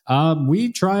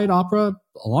 We tried Opera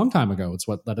a long time ago. It's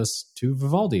what led us to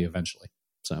Vivaldi eventually.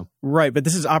 So right, but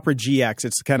this is Opera GX.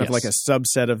 It's kind of like a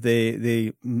subset of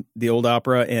the old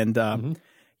Opera, and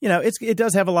it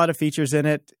does have a lot of features in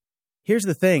it. Here's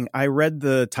the thing: I read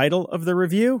the title of the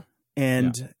review,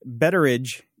 and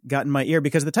Betteridge got in my ear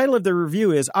because the title of the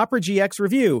review is Opera GX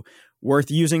Review, worth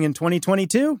using in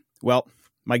 2022? Well,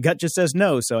 my gut just says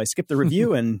no, so I skipped the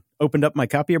review and opened up my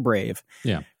copy of Brave.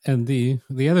 Yeah, and the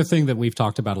other thing that we've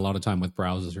talked about a lot of time with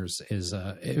browsers is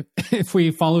if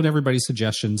we followed everybody's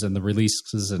suggestions and the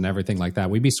releases and everything like that,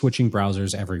 we'd be switching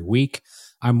browsers every week.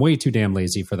 I'm way too damn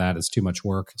lazy for that. It's too much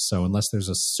work. So unless there's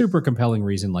a super compelling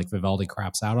reason like Vivaldi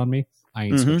craps out on me, I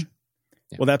ain't switching.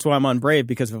 Yeah. Well, that's why I'm on Brave,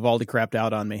 because Vivaldi crapped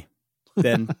out on me.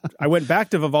 Then I went back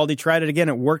to Vivaldi, tried it again.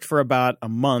 It worked for about a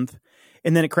month,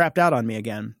 and then it crapped out on me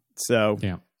again. So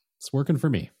yeah, it's working for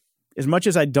me. As much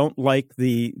as I don't like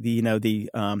the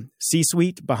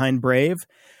C-suite behind Brave,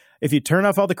 if you turn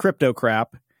off all the crypto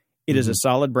crap, it is a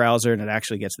solid browser and it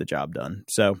actually gets the job done.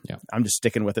 So I'm just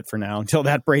sticking with it for now until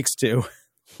that breaks too.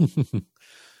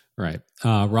 Right.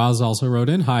 Roz also wrote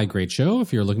in, "Hi, great show.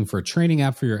 If you're looking for a training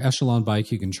app for your Echelon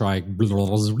bike, you can try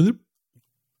Kudemozo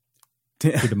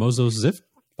Zift.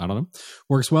 I don't know.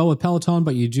 Works well with Peloton,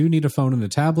 but you do need a phone and a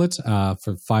tablet.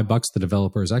 For $5, the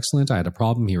developer is excellent. I had a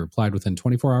problem. He replied within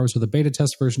 24 hours with a beta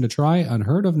test version to try.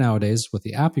 Unheard of nowadays. With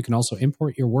the app, you can also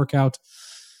import your workout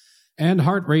and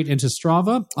heart rate into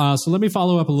Strava. So let me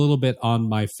follow up a little bit on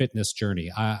my fitness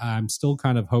journey. I'm still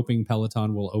kind of hoping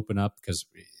Peloton will open up, because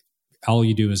all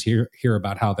you do is hear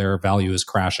about how their value is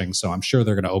crashing. So I'm sure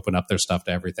they're going to open up their stuff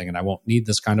to everything, and I won't need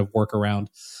this kind of workaround.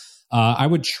 I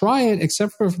would try it,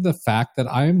 except for the fact that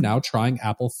I am now trying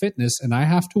Apple Fitness, and I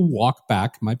have to walk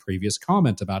back my previous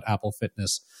comment about Apple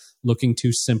Fitness looking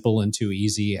too simple and too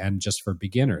easy and just for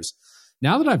beginners.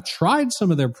 Now that I've tried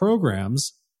some of their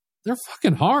programs, they're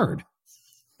fucking hard.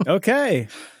 Okay.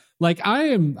 Like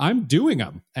I'm doing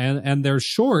them, and they're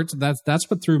short. That's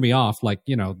what threw me off. Like,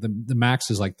 the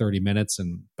max is like 30 minutes,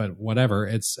 but whatever.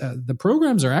 It's the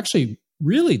programs are actually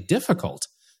really difficult.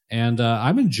 And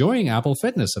I'm enjoying Apple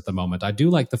Fitness at the moment. I do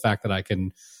like the fact that I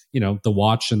can, the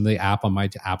watch and the app on my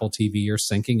Apple TV are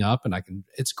syncing up, and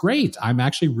it's great. I'm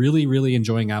actually really, really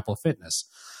enjoying Apple Fitness.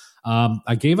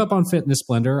 I gave up on Fitness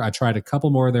Blender. I tried a couple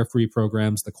more of their free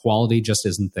programs. The quality just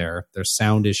isn't there. There's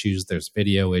sound issues. There's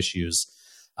video issues.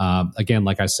 Again,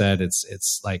 like I said,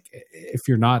 it's like if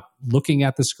you're not looking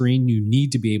at the screen, you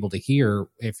need to be able to hear.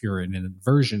 If you're in an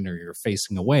inversion or you're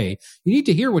facing away, you need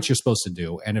to hear what you're supposed to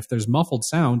do. And if there's muffled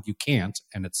sound, you can't,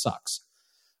 and it sucks.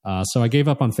 So I gave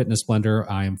up on Fitness Blender.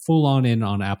 I am full on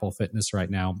Apple Fitness right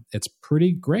now. It's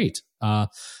pretty great.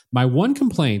 My one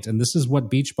complaint, and this is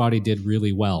what Beachbody did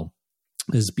really well,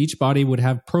 is Beachbody would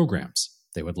have programs.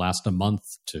 They would last a month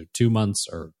to 2 months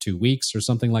or 2 weeks or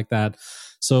something like that.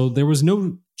 So there was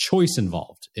no choice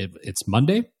involved. It's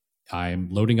Monday. I'm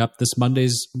loading up this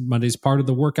Monday's part of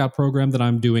the workout program that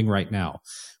I'm doing right now.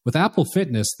 With Apple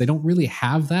Fitness, they don't really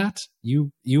have that.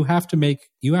 You have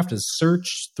to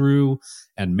search through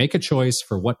and make a choice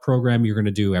for what program you're going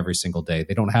to do every single day.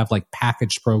 They don't have like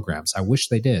packaged programs. I wish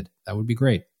they did. That would be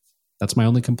great. That's my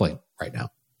only complaint right now.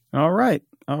 All right.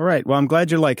 Well, I'm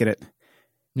glad you're liking it.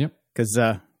 Yep. Because,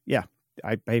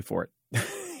 I pay for it.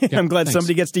 Yeah, I'm glad thanks.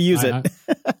 somebody gets to use it.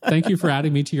 Thank you for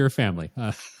adding me to your family.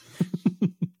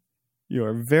 You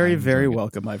are very, very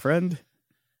welcome, my friend.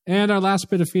 And our last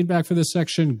bit of feedback for this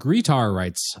section, Greetar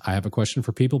writes, "I have a question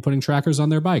for people putting trackers on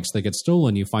their bikes. They get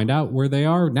stolen. You find out where they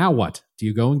are. Now what? Do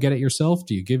you go and get it yourself?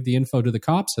 Do you give the info to the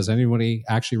cops? Has anybody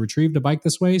actually retrieved a bike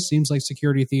this way? Seems like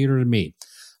security theater to me."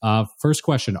 First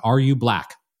question, are you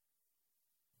black?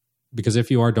 Because if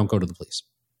you are, don't go to the police.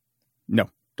 No,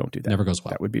 don't do that. Never goes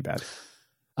well. That would be bad.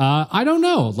 I don't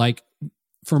know. Like,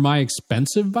 for my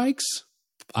expensive bikes,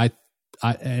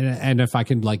 and if I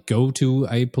can like go to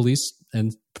a police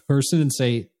and person and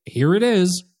say, "Here it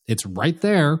is, it's right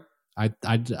there,"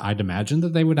 I'd imagine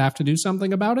that they would have to do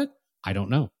something about it. I don't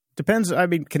know. Depends. I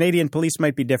mean, Canadian police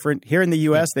might be different. Here in the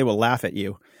U.S., they will laugh at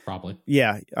you. Probably.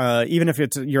 Yeah. Even if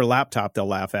it's your laptop, they'll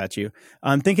laugh at you.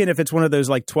 I'm thinking if it's one of those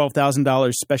like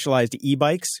 $12,000 specialized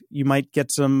e-bikes, you might get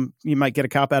a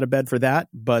cop out of bed for that.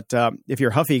 But if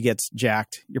your Huffy gets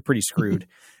jacked, you're pretty screwed.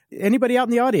 Anybody out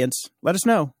in the audience, let us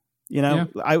know.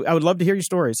 I would love to hear your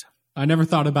stories. I never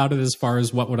thought about it as far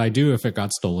as what would I do if it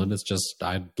got stolen. It's just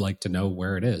I'd like to know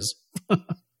where it is.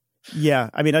 Yeah.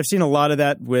 I mean, I've seen a lot of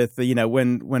that with,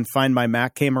 when Find My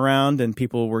Mac came around and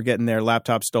people were getting their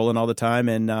laptops stolen all the time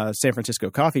in San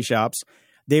Francisco coffee shops.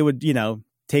 They would,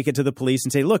 take it to the police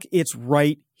and say, "Look, it's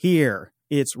right here.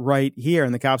 It's right here."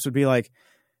 And the cops would be like,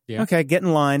 "Okay, get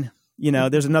in line.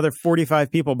 There's another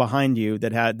 45 people behind you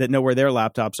that know where their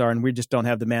laptops are, and we just don't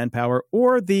have the manpower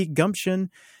or the gumption,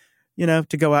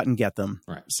 to go out and get them."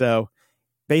 Right. So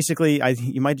basically,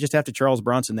 you might just have to Charles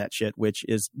Bronson that shit, which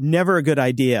is never a good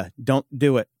idea. Don't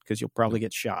do it because you'll probably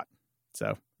get shot.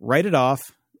 So write it off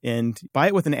and buy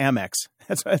it with an Amex.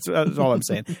 That's all I'm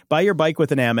saying. Buy your bike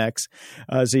with an Amex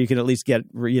so you can at least get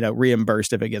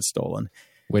reimbursed if it gets stolen.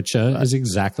 Which is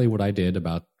exactly what I did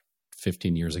about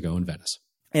 15 years ago in Venice.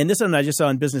 And this one I just saw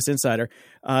on Business Insider.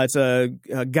 It's a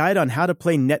guide on how to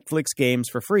play Netflix games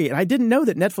for free. And I didn't know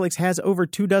that Netflix has over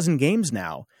 24 games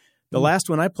now The last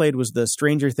one I played was the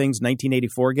Stranger Things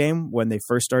 1984 game when they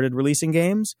first started releasing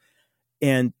games.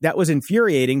 And that was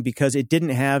infuriating because it didn't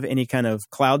have any kind of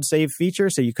cloud save feature,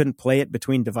 so you couldn't play it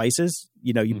between devices.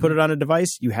 You put it on a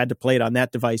device, you had to play it on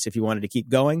that device if you wanted to keep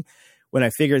going. When I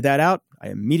figured that out, I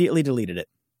immediately deleted it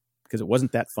because it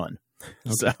wasn't that fun.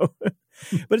 Okay. So,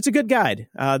 but it's a good guide.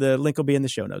 The link will be in the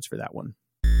show notes for that one.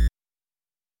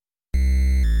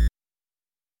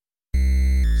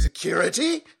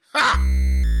 Security? Ha!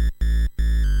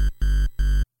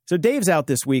 So Dave's out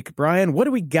this week. Brian, what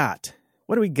do we got?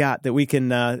 What do we got that we can,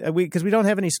 because we don't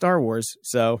have any Star Wars.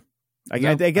 So I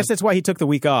guess that's why he took the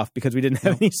week off, because we didn't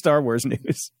have any Star Wars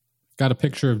news. Got a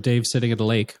picture of Dave sitting at a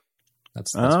lake.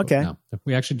 That's okay.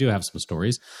 We actually do have some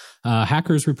stories.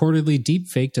 Hackers reportedly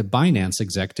deep-faked a Binance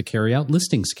exec to carry out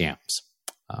listing scams.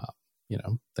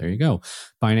 There you go.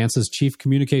 Binance's chief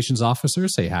communications officer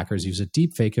say hackers use a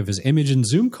deepfake of his image in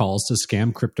Zoom calls to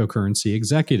scam cryptocurrency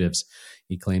executives.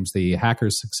 He claims the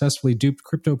hackers successfully duped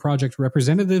crypto project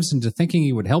representatives into thinking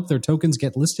he would help their tokens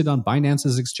get listed on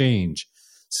Binance's exchange.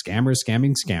 Scammers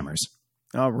scamming scammers.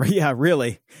 Oh, yeah,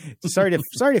 really. Sorry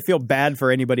to feel bad for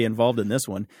anybody involved in this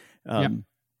one.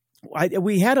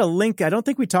 We had a link. I don't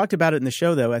think we talked about it in the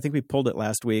show, though. I think we pulled it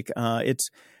last week. It's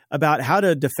about how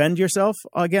to defend yourself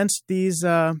against these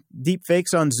deep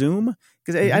fakes on Zoom.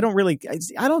 Because I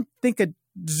don't think a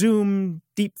Zoom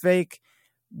deep fake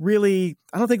really,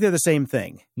 I don't think they're the same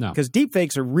thing. No. Because deep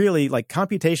fakes are really like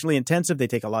computationally intensive. They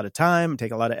take a lot of time,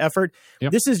 take a lot of effort.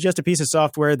 Yep. This is just a piece of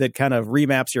software that kind of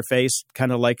remaps your face,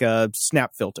 kind of like a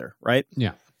snap filter, right?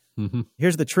 Yeah. Mm-hmm.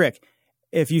 Here's the trick.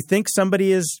 If you think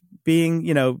somebody is being,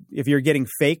 if you're getting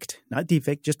faked, not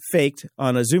deepfake, just faked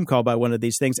on a Zoom call by one of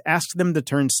these things, ask them to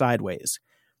turn sideways.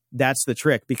 That's the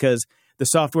trick, because the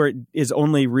software is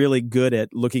only really good at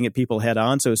looking at people head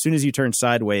on. So as soon as you turn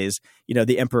sideways,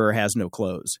 the emperor has no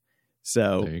clothes.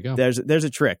 So there you go. There's a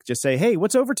trick. Just say, hey,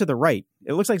 what's over to the right?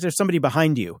 It looks like there's somebody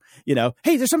behind you.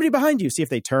 Hey, there's somebody behind you. See if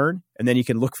they turn, and then you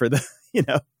can look for the,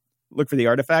 look for the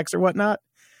artifacts or whatnot.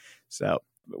 So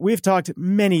we've talked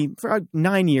for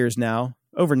 9 years now,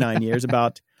 over 9 years,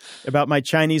 about my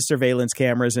Chinese surveillance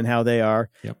cameras and how they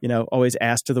are, always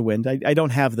ass to the wind. I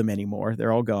don't have them anymore.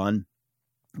 They're all gone.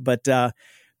 But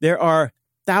there are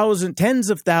tens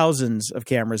of thousands of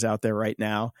cameras out there right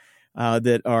now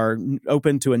that are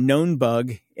open to a known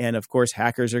bug. And of course,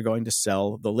 hackers are going to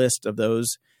sell the list of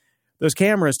those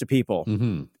cameras to people.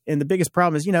 Mm-hmm. And the biggest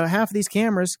problem is, half of these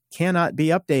cameras cannot be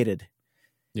updated.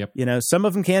 Yep. Some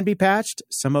of them can be patched,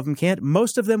 some of them can't.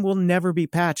 Most of them will never be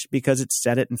patched because it's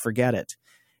set it and forget it.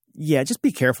 Yeah, just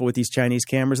be careful with these Chinese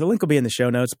cameras. The link will be in the show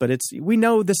notes, but we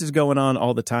know this is going on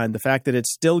all the time. The fact that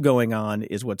it's still going on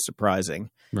is what's surprising.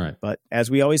 Right. But as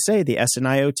we always say, the S in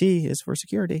IoT is for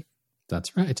security.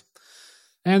 That's right.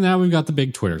 And now we've got the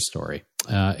big Twitter story.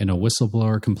 In a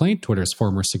whistleblower complaint, Twitter's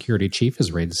former security chief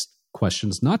has raised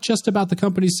questions not just about the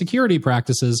company's security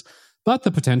practices, but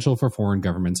the potential for foreign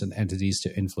governments and entities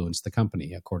to influence the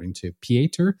company. According to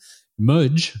Pieter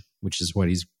Mudge, which is what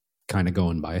he's kind of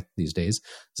going by these days,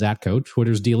 Zatko,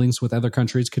 Twitter's dealings with other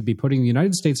countries could be putting the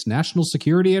United States' national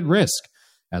security at risk.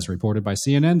 As reported by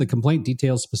CNN, the complaint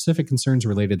details specific concerns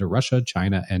related to Russia,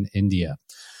 China, and India.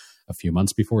 A few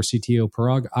months before CTO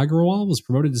Parag Agrawal was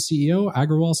promoted to CEO,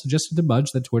 Agrawal suggested to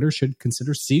Mudge that Twitter should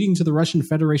consider ceding to the Russian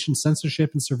Federation's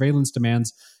censorship and surveillance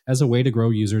demands as a way to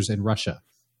grow users in Russia.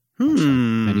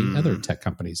 Many other tech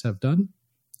companies have done,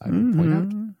 I would point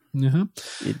out.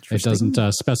 It doesn't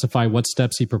specify what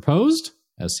steps he proposed.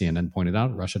 As CNN pointed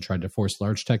out, Russia tried to force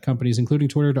large tech companies, including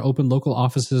Twitter, to open local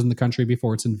offices in the country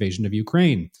before its invasion of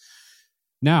Ukraine.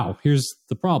 Now, here's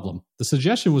the problem. The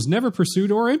suggestion was never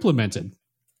pursued or implemented.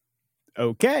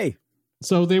 Okay.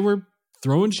 So they were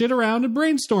throwing shit around and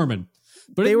brainstorming.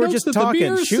 But they were just talking, the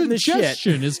mere shooting the shit.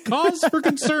 Suggestion is cause for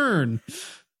concern.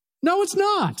 No, it's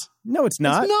not. No, it's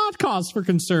not. It's not cause for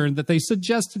concern that they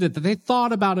suggested it, that they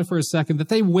thought about it for a second, that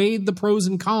they weighed the pros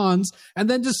and cons, and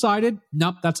then decided,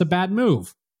 nope, that's a bad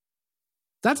move.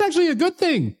 That's actually a good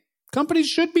thing. Companies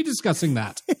should be discussing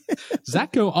that.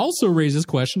 Zatko also raises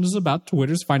questions about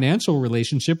Twitter's financial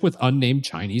relationship with unnamed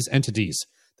Chinese entities.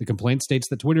 The complaint states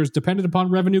that Twitter is dependent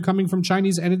upon revenue coming from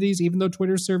Chinese entities, even though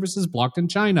Twitter's service is blocked in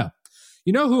China.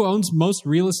 You know who owns most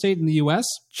real estate in the U.S.?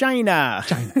 China.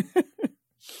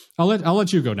 I'll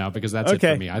let you go now because that's okay.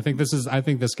 it for me. I think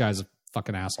this guy's a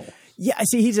fucking asshole. Yeah, I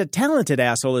see. He's a talented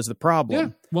asshole is the problem.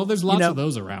 Yeah. Well, there's lots of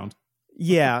those around.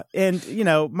 Yeah, and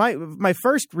my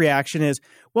first reaction is,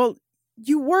 well,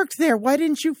 you worked there. Why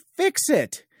didn't you fix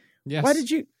it? Yes. Why did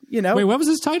you? Wait, what was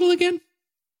his title again?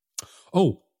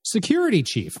 Oh, security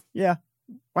chief. Yeah.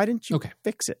 Why didn't you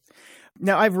fix it?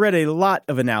 Now, I've read a lot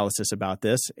of analysis about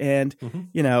this, and,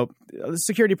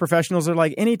 security professionals are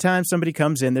like, anytime somebody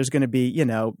comes in, there's going to be,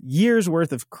 years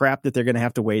worth of crap that they're going to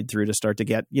have to wade through to start to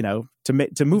get,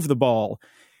 to move the ball.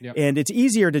 Yep. And it's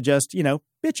easier to just,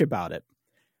 bitch about it.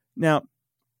 Now,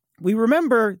 we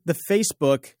remember the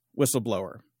Facebook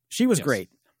whistleblower. She was great.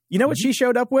 You know what she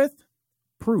showed up with?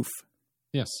 Proof.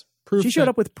 Yes. Proof. She showed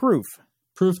up with proof.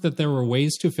 Proof that there were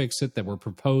ways to fix it that were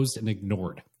proposed and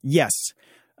ignored. Yes.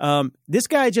 This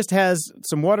guy just has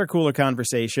some water cooler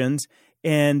conversations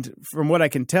and, from what I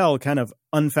can tell, kind of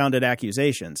unfounded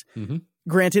accusations. Mm-hmm.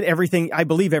 Granted, I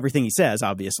believe everything he says,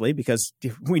 obviously, because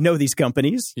we know these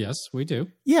companies. Yes, we do.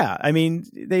 Yeah. I mean,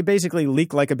 they basically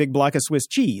leak like a big block of Swiss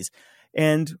cheese.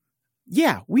 And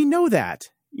yeah, we know that,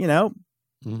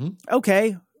 Mm-hmm.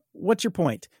 Okay, what's your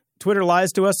point? Twitter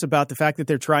lies to us about the fact that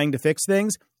they're trying to fix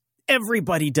things.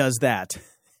 Everybody does that.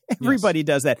 Everybody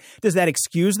does that. Does that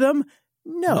excuse them?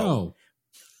 No.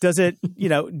 Does it,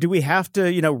 do we have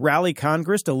to, rally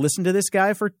Congress to listen to this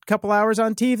guy for a couple hours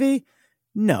on TV?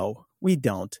 No, we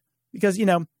don't. Because,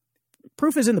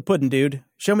 proof is in the pudding, dude.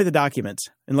 Show me the documents,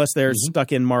 unless they're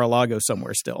stuck in Mar-a-Lago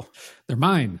somewhere still. They're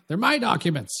mine. They're my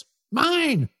documents.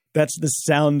 Mine. That's the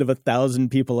sound of 1,000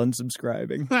 people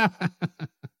unsubscribing.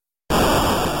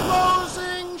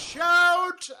 Closing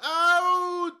shout-outs!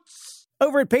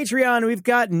 Over at Patreon, we've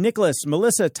got Nicholas,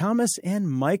 Melissa, Thomas, and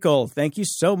Michael. Thank you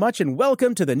so much, and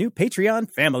welcome to the new Patreon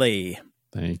family.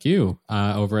 Thank you.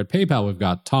 Over at PayPal, we've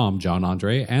got Tom, John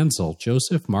Andre, Ansel,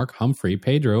 Joseph, Mark, Humphrey,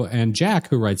 Pedro, and Jack,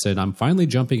 who writes in, I'm finally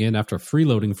jumping in after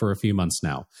freeloading for a few months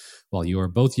now. While you are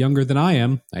both younger than I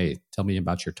am, tell me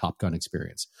about your Top Gun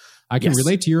experience. I can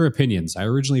relate to your opinions. I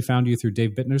originally found you through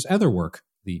Dave Bittner's other work.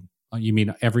 You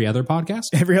mean every other podcast?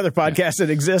 Every other podcast that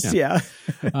exists, yeah.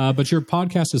 But your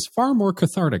podcast is far more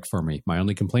cathartic for me. My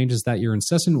only complaint is that your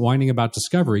incessant whining about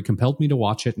Discovery compelled me to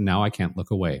watch it, and now I can't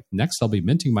look away. Next, I'll be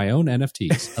minting my own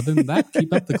NFTs. Other than that,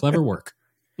 keep up the clever work.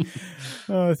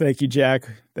 Oh, thank you, Jack.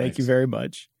 Thank you very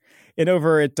much. And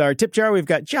over at our tip jar, we've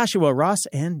got Joshua, Ross,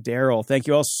 and Daryl. Thank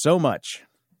you all so much.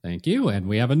 Thank you. And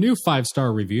we have a new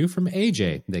 5-star review from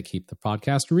AJ. They keep the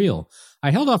podcast real.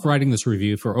 I held off writing this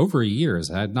review for over a year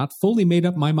as I had not fully made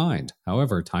up my mind.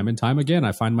 However, time and time again,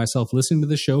 I find myself listening to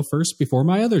the show first before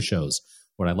my other shows.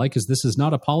 What I like is this is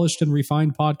not a polished and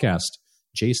refined podcast.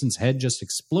 Jason's head just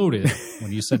exploded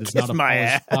when you said it's not a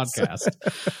polished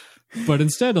podcast. But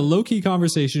instead, a low-key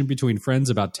conversation between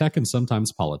friends about tech and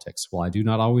sometimes politics. While I do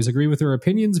not always agree with their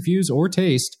opinions, views, or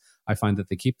taste, I find that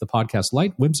they keep the podcast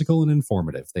light, whimsical, and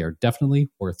informative. They are definitely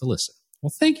worth a listen.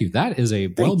 Well, thank you. That is a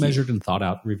well-measured and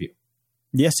thought-out review.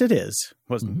 Yes, it is.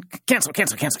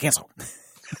 Cancel.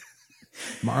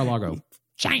 Mar-a-Lago,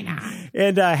 China.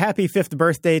 And happy 5th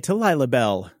birthday to Lila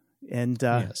Bell. And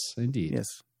yes, indeed. Yes.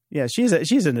 Yeah, she's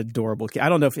an adorable kid. I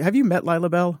don't know have you met Lila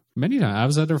Bell? Many times. I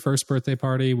was at her first birthday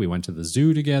party. We went to the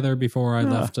zoo together before I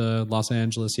left Los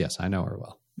Angeles. Yes, I know her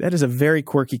well. That is a very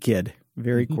quirky kid.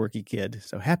 Very quirky kid.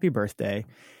 So happy birthday.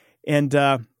 And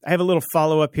I have a little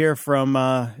follow-up here from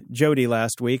Jody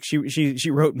last week.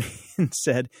 She wrote me and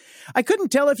said, I couldn't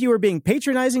tell if you were being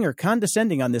patronizing or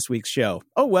condescending on this week's show.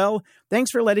 Oh, well,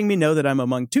 thanks for letting me know that I'm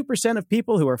among 2% of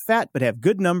people who are fat but have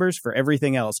good numbers for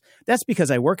everything else. That's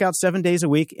because I work out 7 days a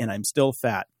week and I'm still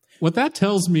fat. What that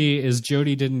tells me is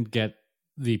Jody didn't get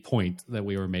the point that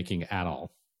we were making at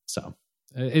all. So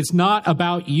it's not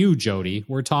about you, Jody.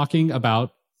 We're talking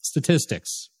about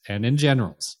statistics and in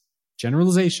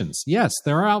generalizations. Yes,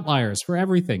 there are outliers for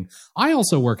everything. I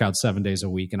also work out 7 days a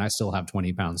week and I still have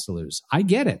 20 pounds to lose. I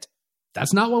get it.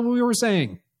 That's not what we were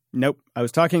saying. Nope. I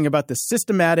was talking about the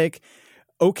systematic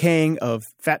okaying of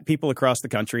fat people across the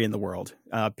country and the world.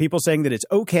 People saying that it's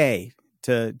okay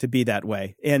to be that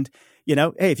way. And,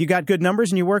 hey, if you got good numbers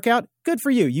and you work out, good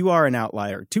for you. You are an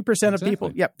outlier. 2% of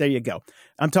people. Yep, there you go.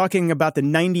 I'm talking about the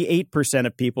 98%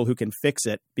 of people who can fix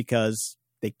it because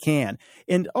they can.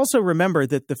 And also remember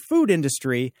that the food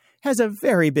industry has a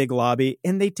very big lobby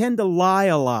and they tend to lie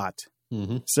a lot.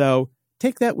 Mm-hmm. So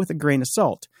take that with a grain of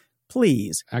salt,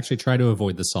 please. Actually, try to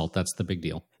avoid the salt. That's the big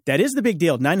deal. That is the big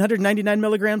deal. 999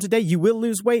 milligrams a day. You will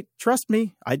lose weight. Trust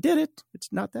me. I did it.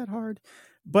 It's not that hard.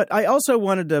 But I also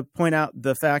wanted to point out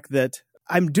the fact that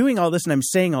I'm doing all this and I'm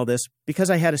saying all this because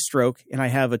I had a stroke and I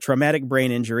have a traumatic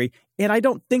brain injury and I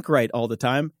don't think right all the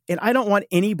time. And I don't want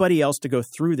anybody else to go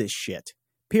through this shit.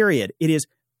 Period. It is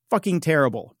fucking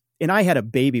terrible. And I had a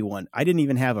baby one. I didn't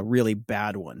even have a really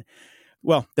bad one.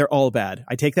 Well, they're all bad.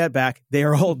 I take that back. They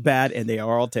are all bad and they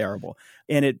are all terrible.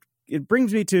 And it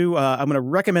brings me to, I'm going to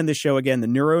recommend this show again, The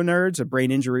Neuro Nerds, a brain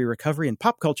injury recovery and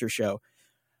pop culture show.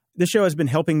 This show has been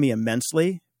helping me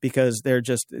immensely because they're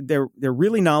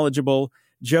really knowledgeable.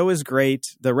 Joe is great.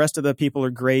 The rest of the people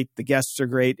are great. The guests are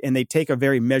great. And they take a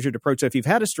very measured approach. So if you've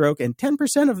had a stroke, and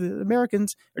 10% of the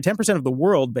Americans, or 10% of the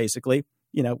world, basically,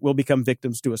 will become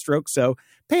victims to a stroke. So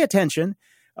pay attention.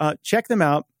 Check them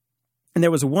out. And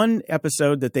there was one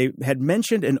episode that they had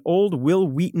mentioned an old Will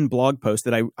Wheaton blog post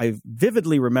that I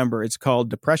vividly remember. It's called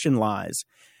Depression Lies.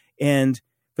 And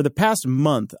for the past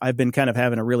month, I've been kind of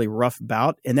having a really rough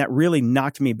bout. And that really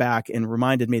knocked me back and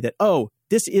reminded me that,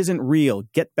 this isn't real.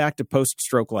 Get back to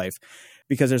post-stroke life,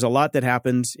 because there's a lot that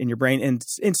happens in your brain. And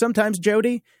sometimes,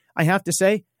 Jody, I have to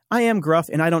say, I am gruff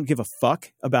and I don't give a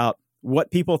fuck about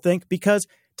what people think, because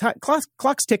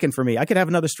clock's ticking for me. I could have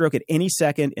another stroke at any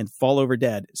second and fall over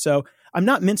dead. So I'm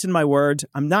not mincing my words.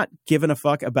 I'm not giving a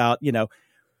fuck about,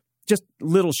 just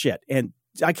little shit. And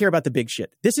I care about the big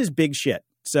shit. This is big shit.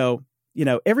 So,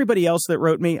 everybody else that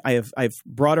wrote me, I've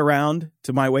brought around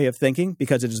to my way of thinking,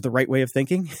 because it is the right way of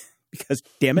thinking. Because,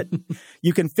 damn it,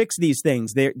 you can fix these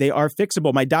things. They are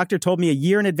fixable. My doctor told me a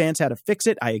year in advance how to fix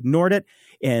it. I ignored it,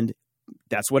 and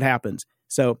that's what happens.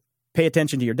 So pay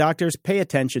attention to your doctors. Pay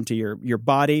attention to your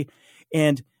body.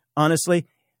 And honestly,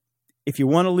 if you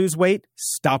want to lose weight,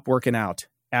 stop working out.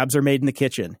 Abs are made in the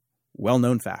kitchen.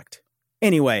 Well-known fact.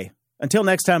 Anyway, until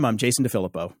next time, I'm Jason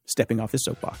DeFilippo, stepping off his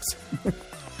soapbox.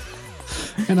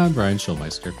 And I'm Brian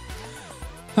Schulmeister.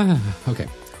 Okay.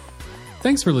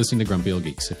 Thanks for listening to Grumpy Old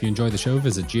Geeks. If you enjoy the show,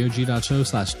 visit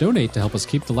gog.show/donate to help us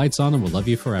keep the lights on, and we'll love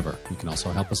you forever. You can also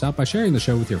help us out by sharing the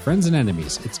show with your friends and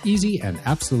enemies. It's easy and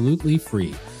absolutely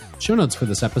free. Show notes for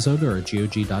this episode are at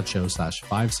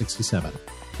gog.show/567.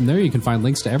 From there, you can find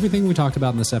links to everything we talked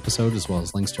about in this episode, as well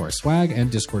as links to our swag and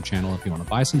Discord channel if you want to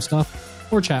buy some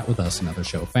stuff or chat with us and other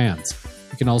show fans.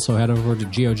 You can also head over to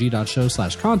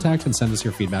gog.show/contact and send us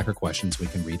your feedback or questions we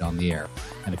can read on the air.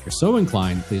 And if you're so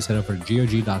inclined, please head over to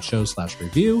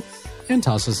gog.show/review and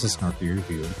toss us a snarky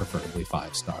review, and preferably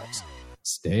 5 stars.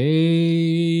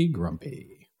 Stay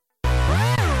grumpy.